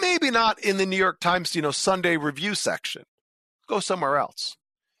 but maybe not in the New York Times, Sunday review section. Go somewhere else.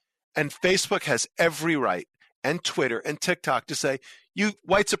 And Facebook has every right, and Twitter and TikTok, to say, you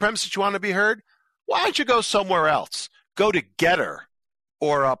white supremacists, you want to be heard? Why don't you go somewhere else? Go to Getter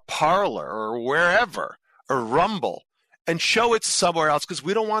or a Parler or wherever, or Rumble, and show it somewhere else, because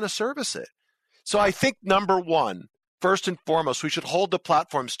we don't want to service it. So I think, number one, first and foremost, we should hold the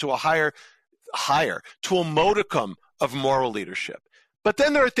platforms to a higher, to a modicum of moral leadership. But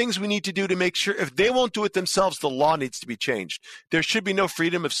then there are things we need to do to make sure if they won't do it themselves, the law needs to be changed. There should be no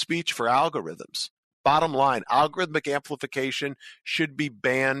freedom of speech for algorithms. Bottom line, algorithmic amplification should be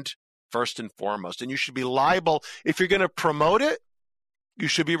banned first and foremost. And you should be liable. If you're going to promote it, you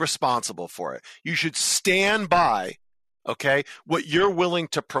should be responsible for it. You should stand by, what you're willing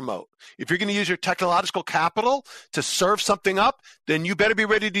to promote. If you're going to use your technological capital to serve something up, then you better be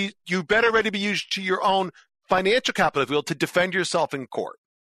ready to be used to your own financial capital, if you will, to defend yourself in court.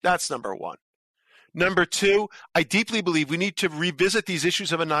 That's number one. Number two, I deeply believe we need to revisit these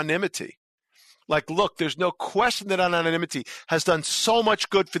issues of anonymity. Like, look, there's no question that anonymity has done so much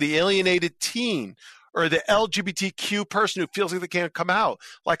good for the alienated teen or the LGBTQ person who feels like they can't come out.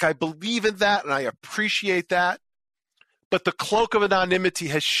 Like, I believe in that and I appreciate that. But the cloak of anonymity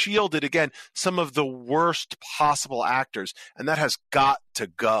has shielded, again, some of the worst possible actors, and that has got to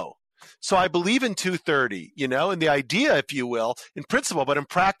go. So I believe in 230, and the idea, if you will, in principle, but in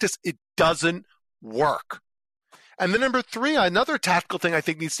practice, it doesn't work. And then number three, another tactical thing I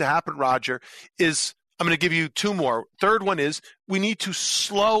think needs to happen, Roger, is I'm going to give you two more. Third one is we need to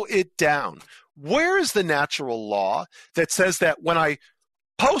slow it down. Where is the natural law that says that when I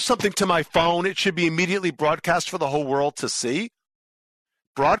post something to my phone, it should be immediately broadcast for the whole world to see?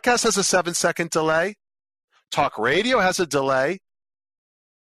 Broadcast has a 7-second delay. Talk radio has a delay.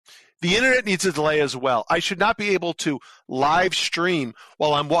 The internet needs a delay as well. I should not be able to live stream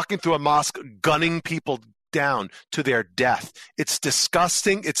while I'm walking through a mosque gunning people down to their death. It's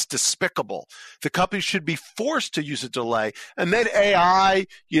disgusting. It's despicable. The company should be forced to use a delay. And then AI,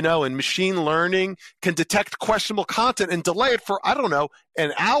 and machine learning can detect questionable content and delay it for,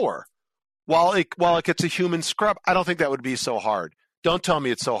 an hour while it gets a human scrub. I don't think that would be so hard. Don't tell me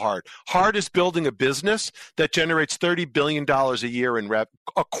it's so hard. Hard is building a business that generates $30 billion a year in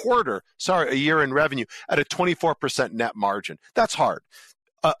a year in revenue at a 24% net margin. That's hard.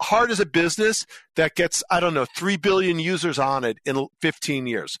 Hard is a business that gets, 3 billion users on it in 15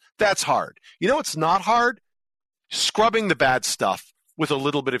 years. That's hard. You know what's not hard? Scrubbing the bad stuff with a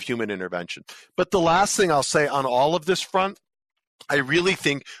little bit of human intervention. But the last thing I'll say on all of this front, I really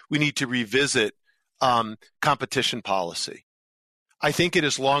think we need to revisit competition policy. I think it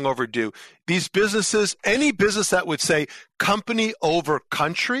is long overdue. These businesses, any business that would say company over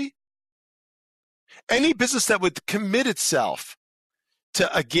country, any business that would commit itself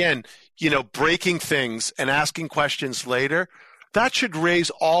to, again, breaking things and asking questions later, that should raise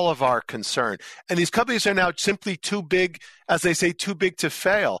all of our concern. And these companies are now simply too big, as they say, too big to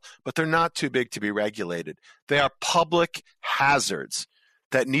fail, but they're not too big to be regulated. They are public hazards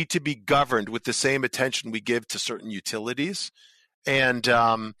that need to be governed with the same attention we give to certain utilities. And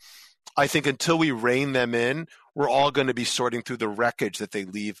I think until we rein them in, we're all going to be sorting through the wreckage that they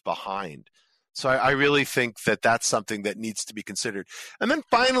leave behind. So I really think that that's something that needs to be considered. And then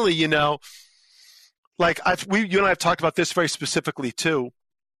finally, you and I have talked about this very specifically too.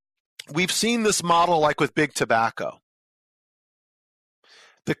 We've seen this model like with big tobacco.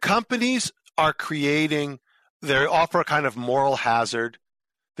 The companies are they offer a kind of moral hazard.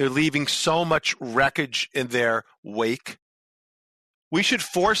 They're leaving so much wreckage in their wake. We should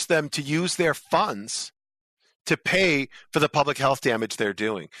force them to use their funds to pay for the public health damage they're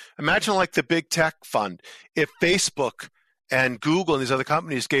doing. Imagine like the big tech fund. If Facebook and Google and these other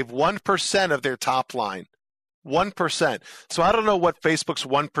companies gave 1% of their top line, 1%. So I don't know what Facebook's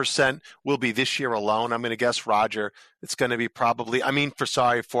 1% will be this year alone. I'm going to guess, Roger, it's going to be probably, let's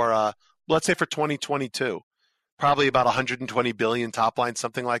say for 2022, probably about 120 billion top line,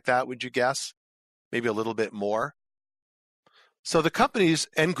 something like that, would you guess? Maybe a little bit more. So the companies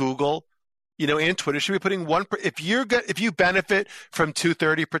and Google, and Twitter should be putting if you benefit from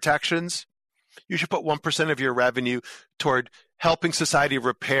 230 protections, you should put 1% of your revenue toward helping society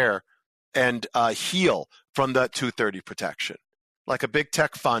repair and heal from the 230 protection. Like a big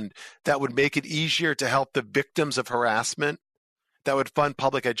tech fund that would make it easier to help the victims of harassment, that would fund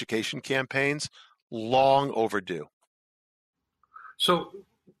public education campaigns, long overdue. So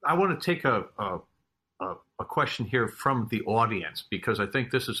I want to take a question here from the audience, because I think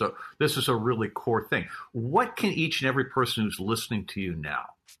this is a really core thing. What can each and every person who's listening to you now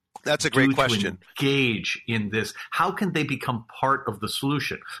That's a great question. Engage in this? How can they become part of the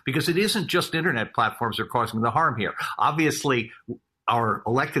solution? Because it isn't just internet platforms that are causing the harm here. Obviously, our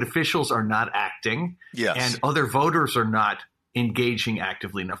elected officials are not acting, yes, and other voters are not engaging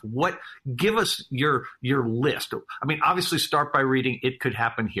actively enough. Give us your list. Obviously, start by reading "It Could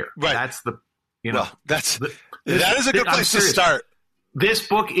Happen Here." Right. That's the that is a good place to start. This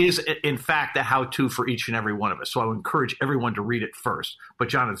book is, in fact, a how-to for each and every one of us. So I would encourage everyone to read it first. But,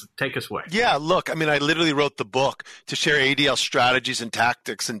 Jonathan, take us away. Yeah, look, I literally wrote the book to share ADL strategies and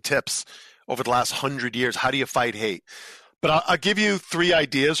tactics and tips over the last 100 years. How do you fight hate? But I'll give you 3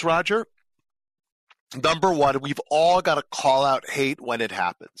 ideas, Roger. Number 1, we've all got to call out hate when it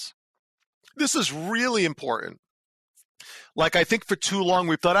happens. This is really important. Like, I think for too long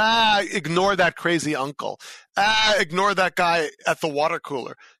we've thought, ignore that crazy uncle. Ignore that guy at the water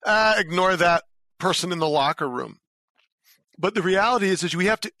cooler. Ignore that person in the locker room. But the reality is we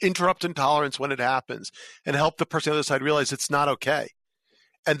have to interrupt intolerance when it happens and help the person on the other side realize it's not okay.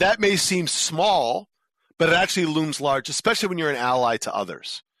 And that may seem small, but it actually looms large, especially when you're an ally to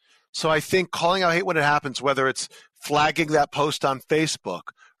others. So I think calling out hate when it happens, whether it's flagging that post on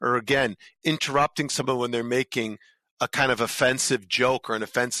Facebook or, again, interrupting someone when they're making a kind of offensive joke or an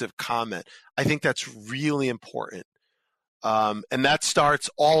offensive comment, I think that's really important. And that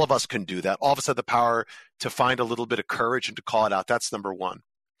starts, all of us can do that. All of us have the power to find a little bit of courage and to call it out. That's number 1.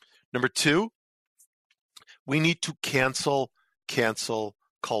 Number 2, we need to cancel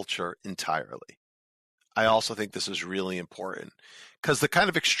culture entirely. I also think this is really important because the kind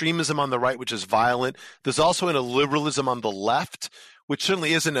of extremism on the right, which is violent, there's also a liberalism on the left, which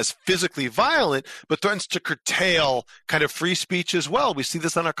certainly isn't as physically violent, but threatens to curtail kind of free speech as well. We see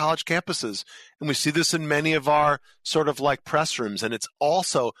this on our college campuses, and we see this in many of our sort of like press rooms, and it's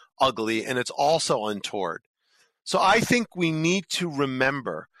also ugly, and it's also untoward. So I think we need to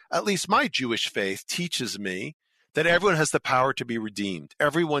remember, at least my Jewish faith teaches me, that everyone has the power to be redeemed.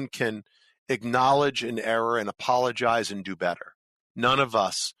 Everyone can acknowledge an error and apologize and do better. None of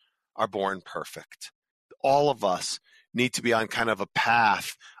us are born perfect. All of us need to be on kind of a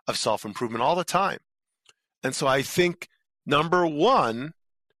path of self-improvement all the time. And so I think number 1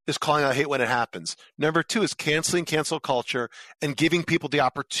 is calling out hate when it happens. Number 2 is canceling cancel culture and giving people the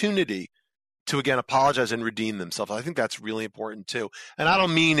opportunity to, again, apologize and redeem themselves. I think that's really important too. And I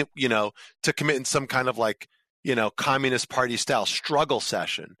don't mean, to commit in some kind of Communist Party style struggle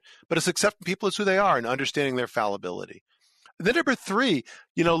session, but it's accepting people as who they are and understanding their fallibility. And then number 3,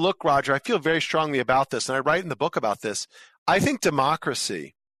 look, Roger, I feel very strongly about this, and I write in the book about this. I think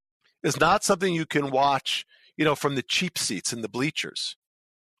democracy is not something you can watch, from the cheap seats in the bleachers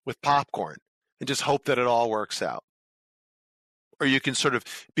with popcorn and just hope that it all works out. Or you can sort of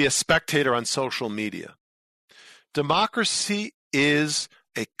be a spectator on social media. Democracy is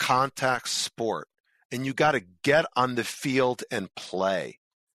a contact sport, and you got to get on the field and play.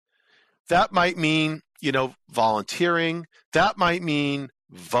 That might mean, volunteering. That might mean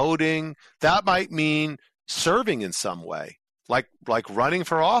voting. That might mean serving in some way, like running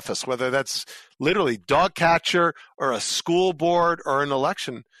for office, whether that's literally dog catcher or a school board or an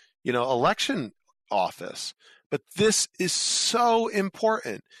election office. But this is so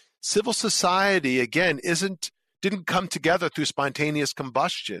important. Civil society, again, didn't come together through spontaneous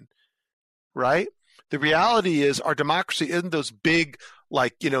combustion, right? The reality is our democracy isn't those big,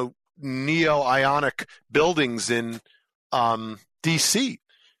 neo-Ionic buildings in D.C.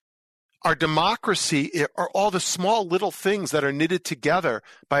 Our democracy are all the small little things that are knitted together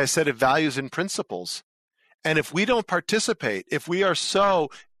by a set of values and principles. And if we don't participate, if we are so,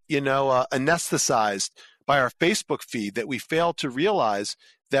 anesthetized by our Facebook feed that we fail to realize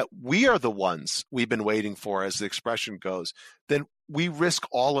that we are the ones we've been waiting for, as the expression goes, then we risk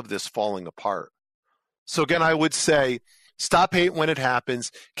all of this falling apart. So again, I would say, stop hate when it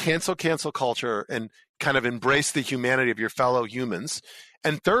happens, cancel culture, and kind of embrace the humanity of your fellow humans.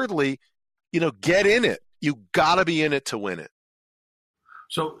 And thirdly, get in it. You got to be in it to win it.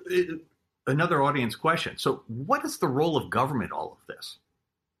 So another audience question. So what is the role of government in all of this?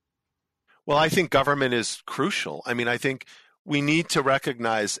 Well, I think government is crucial. I mean, I think we need to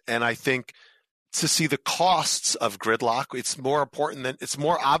recognize, and I think to see the costs of gridlock. It's more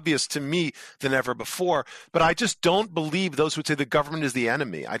obvious to me than ever before. But I just don't believe those who would say the government is the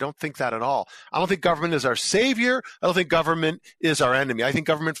enemy. I don't think that at all. I don't think government is our savior. I don't think government is our enemy. I think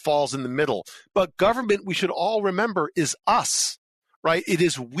government falls in the middle. But government, we should all remember, is us, right? It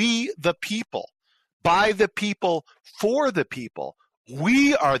is we the people, by the people, for the people.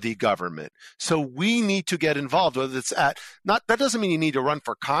 We are the government, so we need to get involved. Whether it's that doesn't mean you need to run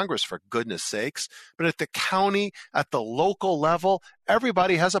for Congress, for goodness sakes, but at the county, at the local level,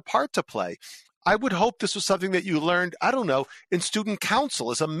 everybody has a part to play. I would hope this was something that you learned, I don't know, in student council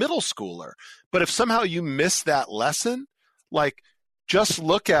as a middle schooler. But if somehow you missed that lesson, just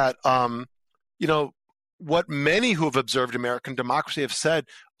look at, what many who have observed American democracy have said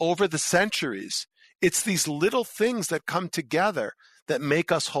over the centuries. It's these little things that come together that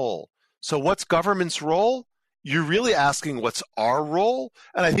make us whole. So what's government's role? You're really asking what's our role?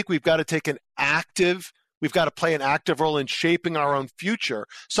 And I think we've got to play an active role in shaping our own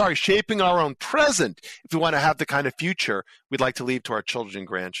present, if we want to have the kind of future we'd like to leave to our children and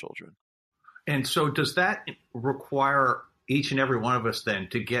grandchildren. And so does that require each and every one of us then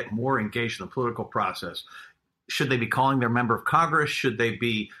to get more engaged in the political process? Should they be calling their member of Congress? Should they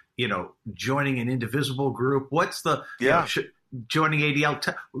be, joining an indivisible group? What's the, joining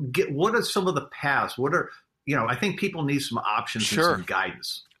ADL? What are some of the paths? I think people need some options and some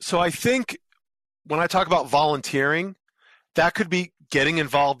guidance. So I think when I talk about volunteering, that could be getting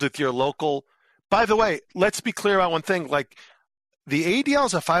involved with your local. By the way, let's be clear about one thing. The ADL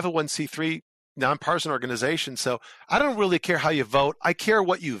is a 501c3 nonpartisan organization, so I don't really care how you vote. I care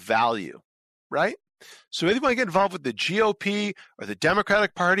what you value, right? So if you want to get involved with the GOP or the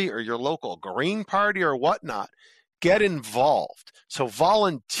Democratic Party or your local Green Party or whatnot, get involved. So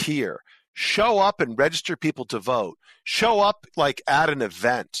volunteer. Show up and register people to vote. Show up at an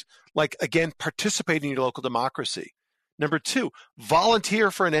event. Again, participate in your local democracy. Number 2, volunteer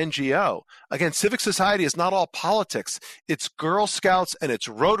for an NGO. Again, civic society is not all politics. It's Girl Scouts and it's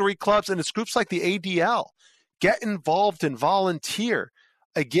Rotary clubs and it's groups like the ADL. Get involved and volunteer.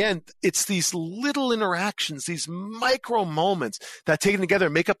 Again, it's these little interactions, these micro moments that taken together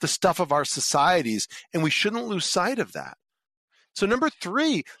make up the stuff of our societies, and we shouldn't lose sight of that. So number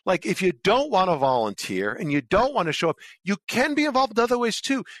 3, if you don't want to volunteer and you don't want to show up, you can be involved in other ways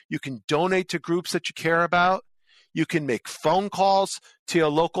too. You can donate to groups that you care about. You can make phone calls to your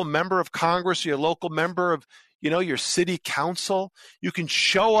local member of Congress, your local member of your city council. You can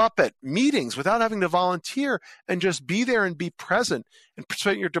show up at meetings without having to volunteer and just be there and be present and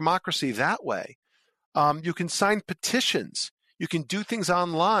participate in your democracy that way. You can sign petitions. You can do things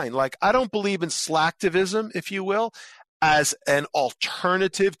online. I don't believe in slacktivism, if you will. as an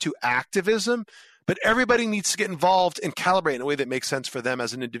alternative to activism, but everybody needs to get involved and calibrate in a way that makes sense for them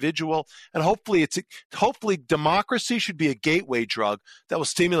as an individual. And hopefully democracy should be a gateway drug that will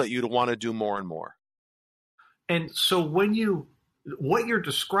stimulate you to want to do more and more. And so what you're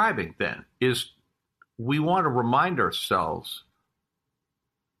describing then is we want to remind ourselves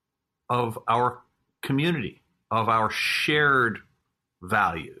of our community, of our shared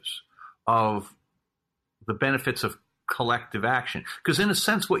values, of the benefits of collective action. Because in a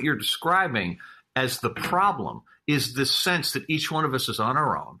sense, what you're describing as the problem is this sense that each one of us is on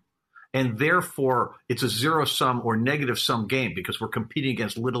our own, and therefore it's a zero-sum or negative-sum game because we're competing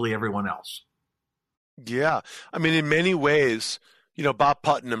against literally everyone else. Yeah. I mean, in many ways, Bob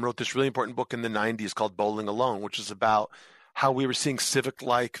Putnam wrote this really important book in the 90s called Bowling Alone, which is about how we were seeing civic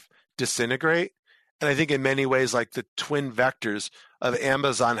life disintegrate. And I think in many ways, like the twin vectors of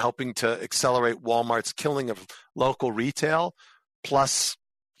Amazon helping to accelerate Walmart's killing of local retail, plus,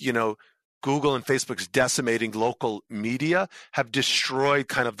 Google and Facebook's decimating local media have destroyed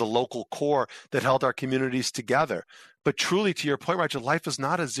kind of the local core that held our communities together. But truly, to your point, Roger, life is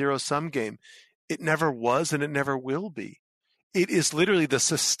not a zero-sum game. It never was and it never will be. It is literally the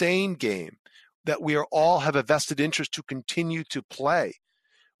sustained game that we all have a vested interest to continue to play,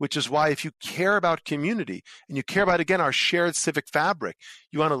 which is why if you care about community and you care about, again, our shared civic fabric,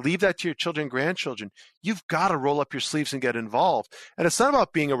 you want to leave that to your children and grandchildren, you've got to roll up your sleeves and get involved. And it's not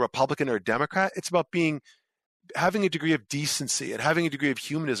about being a Republican or a Democrat. It's about having a degree of decency and having a degree of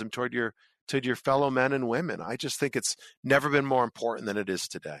humanism toward your fellow men and women. I just think it's never been more important than it is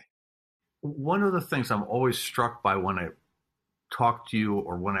today. One of the things I'm always struck by when I talk to you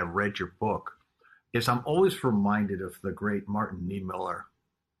or when I read your book is I'm always reminded of the great Martin Niemöller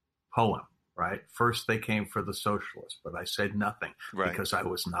poem, right? First they came for the socialists, but I said nothing because I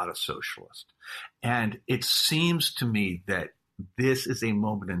was not a socialist. And it seems to me that this is a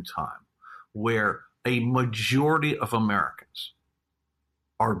moment in time where a majority of Americans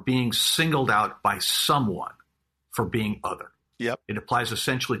are being singled out by someone for being other. Yep. It applies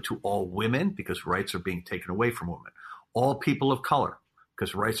essentially to all women because rights are being taken away from women. All people of color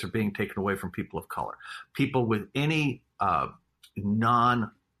because rights are being taken away from people of color. People with any non-cis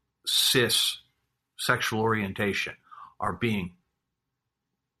sexual orientation are being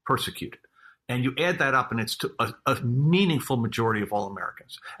persecuted. And you add that up and it's to a meaningful majority of all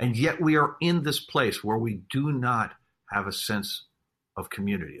Americans. And yet we are in this place where we do not have a sense of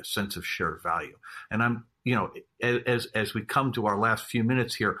community, a sense of shared value. And I'm, as we come to our last few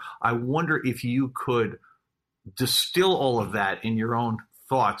minutes here, I wonder if you could distill all of that in your own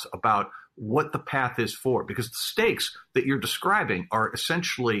thoughts about what the path is forward, because the stakes that you're describing are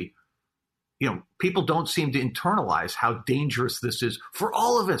essentially, people don't seem to internalize how dangerous this is for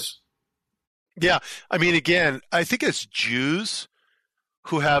all of us. Yeah. I mean, again, I think it's Jews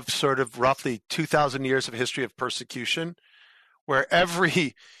who have sort of roughly 2,000 years of history of persecution, where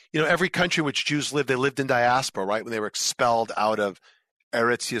every country in which Jews lived, they lived in diaspora, right? When they were expelled out of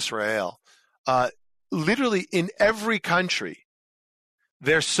Eretz Yisrael. Literally in every country,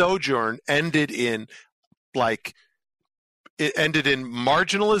 their sojourn ended in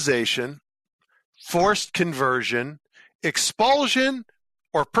marginalization, forced conversion, expulsion,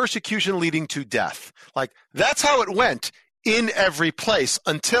 or persecution leading to death. Like, that's how it went in every place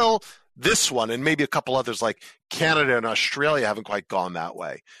until this one, and maybe a couple others like Canada and Australia haven't quite gone that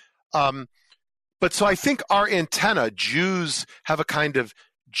way. But so I think our antenna, Jews have a kind of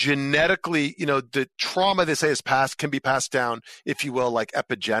genetically, the trauma they say is passed can be passed down, if you will, like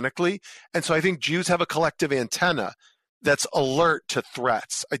epigenetically. And so I think Jews have a collective antenna that's alert to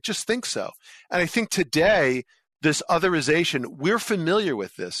threats. I just think so. And I think today, this otherization, we're familiar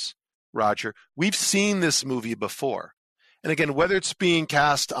with this, Roger. We've seen this movie before. And again, whether it's being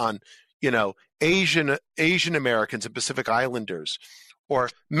cast on, Asian Americans and Pacific Islanders, or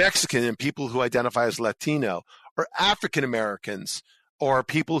Mexican and people who identify as Latino, or African Americans, or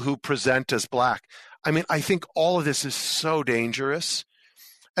people who present as Black. I mean, I think all of this is so dangerous.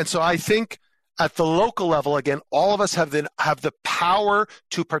 And so I think at the local level, again, all of us have the power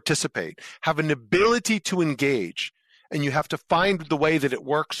to participate, have an ability to engage, and you have to find the way that it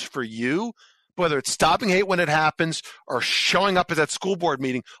works for you, whether it's stopping hate when it happens or showing up at that school board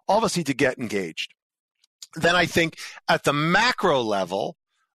meeting. All of us need to get engaged. Then I think at the macro level,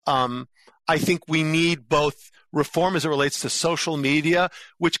 I think we need both reform as it relates to social media,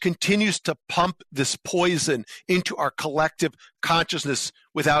 which continues to pump this poison into our collective consciousness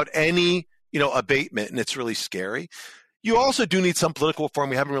without any, abatement, and it's really scary. You also do need some political reform.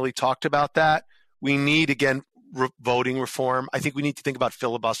 We haven't really talked about that. We need, again, voting reform. I think we need to think about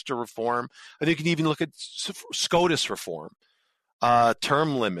filibuster reform. I think you can even look at SCOTUS reform,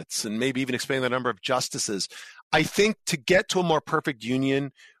 term limits, and maybe even expand the number of justices. I think to get to a more perfect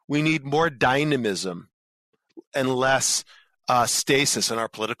union, we need more dynamism and less stasis in our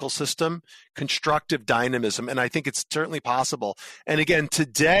political system, constructive dynamism. And I think it's certainly possible. And again,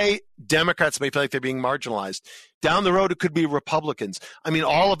 today, Democrats may feel like they're being marginalized. Down the road, it could be Republicans. I mean,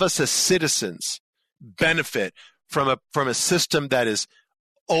 all of us as citizens benefit from a system that is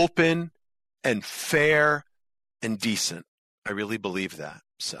open and fair and decent. I really believe that.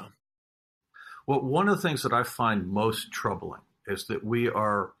 So, well, one of the things that I find most troubling is that we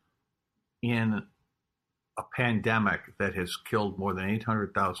are in a pandemic that has killed more than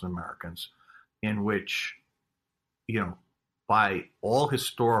 800,000 Americans, in which, by all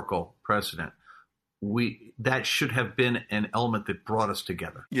historical precedent, that should have been an element that brought us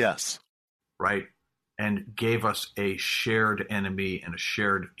together. Yes. Right? And gave us a shared enemy and a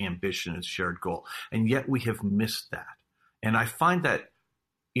shared ambition and shared goal. And yet we have missed that. And I find that,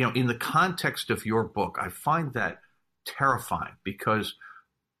 in the context of your book, I find that terrifying, because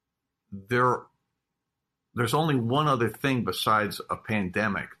there's only one other thing besides a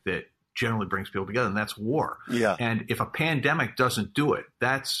pandemic that generally brings people together, and that's war. Yeah. And if a pandemic doesn't do it,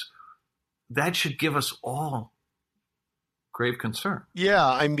 that should give us all grave concern. Yeah.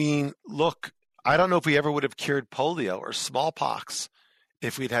 I mean, look, I don't know if we ever would have cured polio or smallpox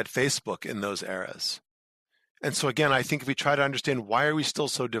if we'd had Facebook in those eras. And so again, I think if we try to understand why are we still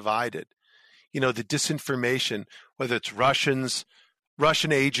so divided, the disinformation, whether it's Russian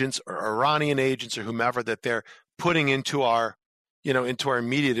agents or Iranian agents or whomever that they're putting into our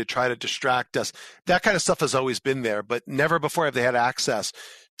media to try to distract us. That kind of stuff has always been there, but never before have they had access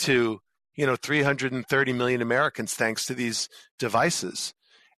to, 330 million Americans thanks to these devices.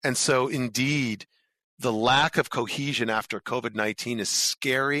 And so indeed, the lack of cohesion after COVID-19 is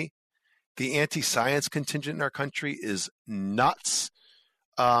scary. The anti-science contingent in our country is nuts.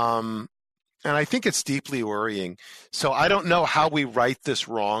 And I think it's deeply worrying. So I don't know how we right this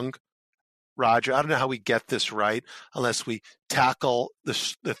wrong, Roger. I don't know how we get this right unless we tackle the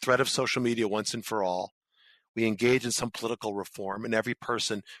threat of social media once and for all. We engage in some political reform, and every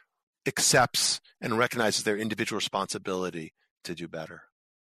person accepts and recognizes their individual responsibility to do better.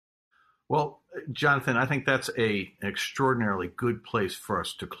 Well, Jonathan, I think that's an extraordinarily good place for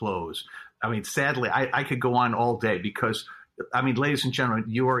us to close. I mean, sadly, I could go on all day because, ladies and gentlemen,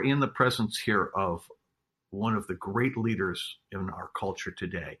 you are in the presence here of one of the great leaders in our culture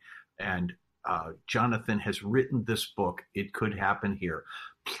today. And Jonathan has written this book, It Could Happen Here.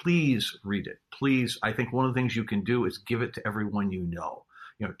 Please read it. Please. I think one of the things you can do is give it to everyone you know.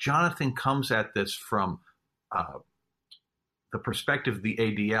 Jonathan comes at this from the perspective of the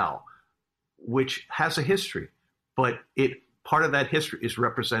ADL, which has a history, but part of that history is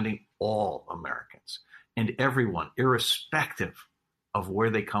representing all Americans and everyone, irrespective of where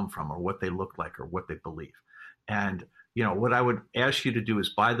they come from or what they look like or what they believe. And, what I would ask you to do is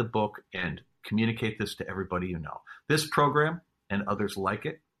buy the book and communicate this to everybody you know. This program and others like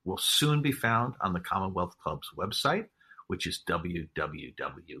it will soon be found on the Commonwealth Club's website, which is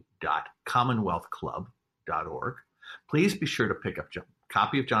www.commonwealthclub.org. Please be sure to pick up a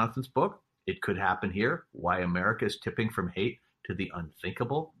copy of Jonathan's book, It Could Happen Here, Why America is Tipping from Hate to the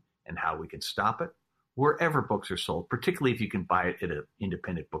Unthinkable and How We Can Stop It, wherever books are sold, particularly if you can buy it at an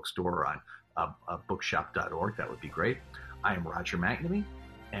independent bookstore or on bookshop.org. That would be great. I am Roger McNamee,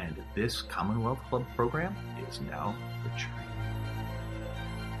 and this Commonwealth Club program is now adjourned.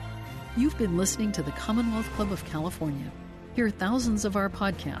 You've been listening to the Commonwealth Club of California. Hear thousands of our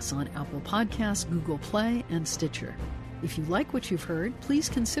podcasts on Apple Podcasts, Google Play, and Stitcher. If you like what you've heard, please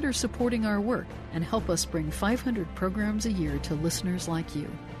consider supporting our work and help us bring 500 programs a year to listeners like you.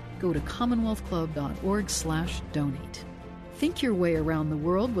 Go to commonwealthclub.org/donate. Think your way around the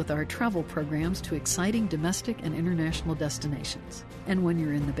world with our travel programs to exciting domestic and international destinations. And when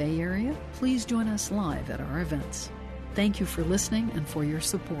you're in the Bay Area, please join us live at our events. Thank you for listening and for your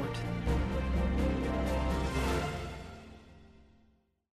support.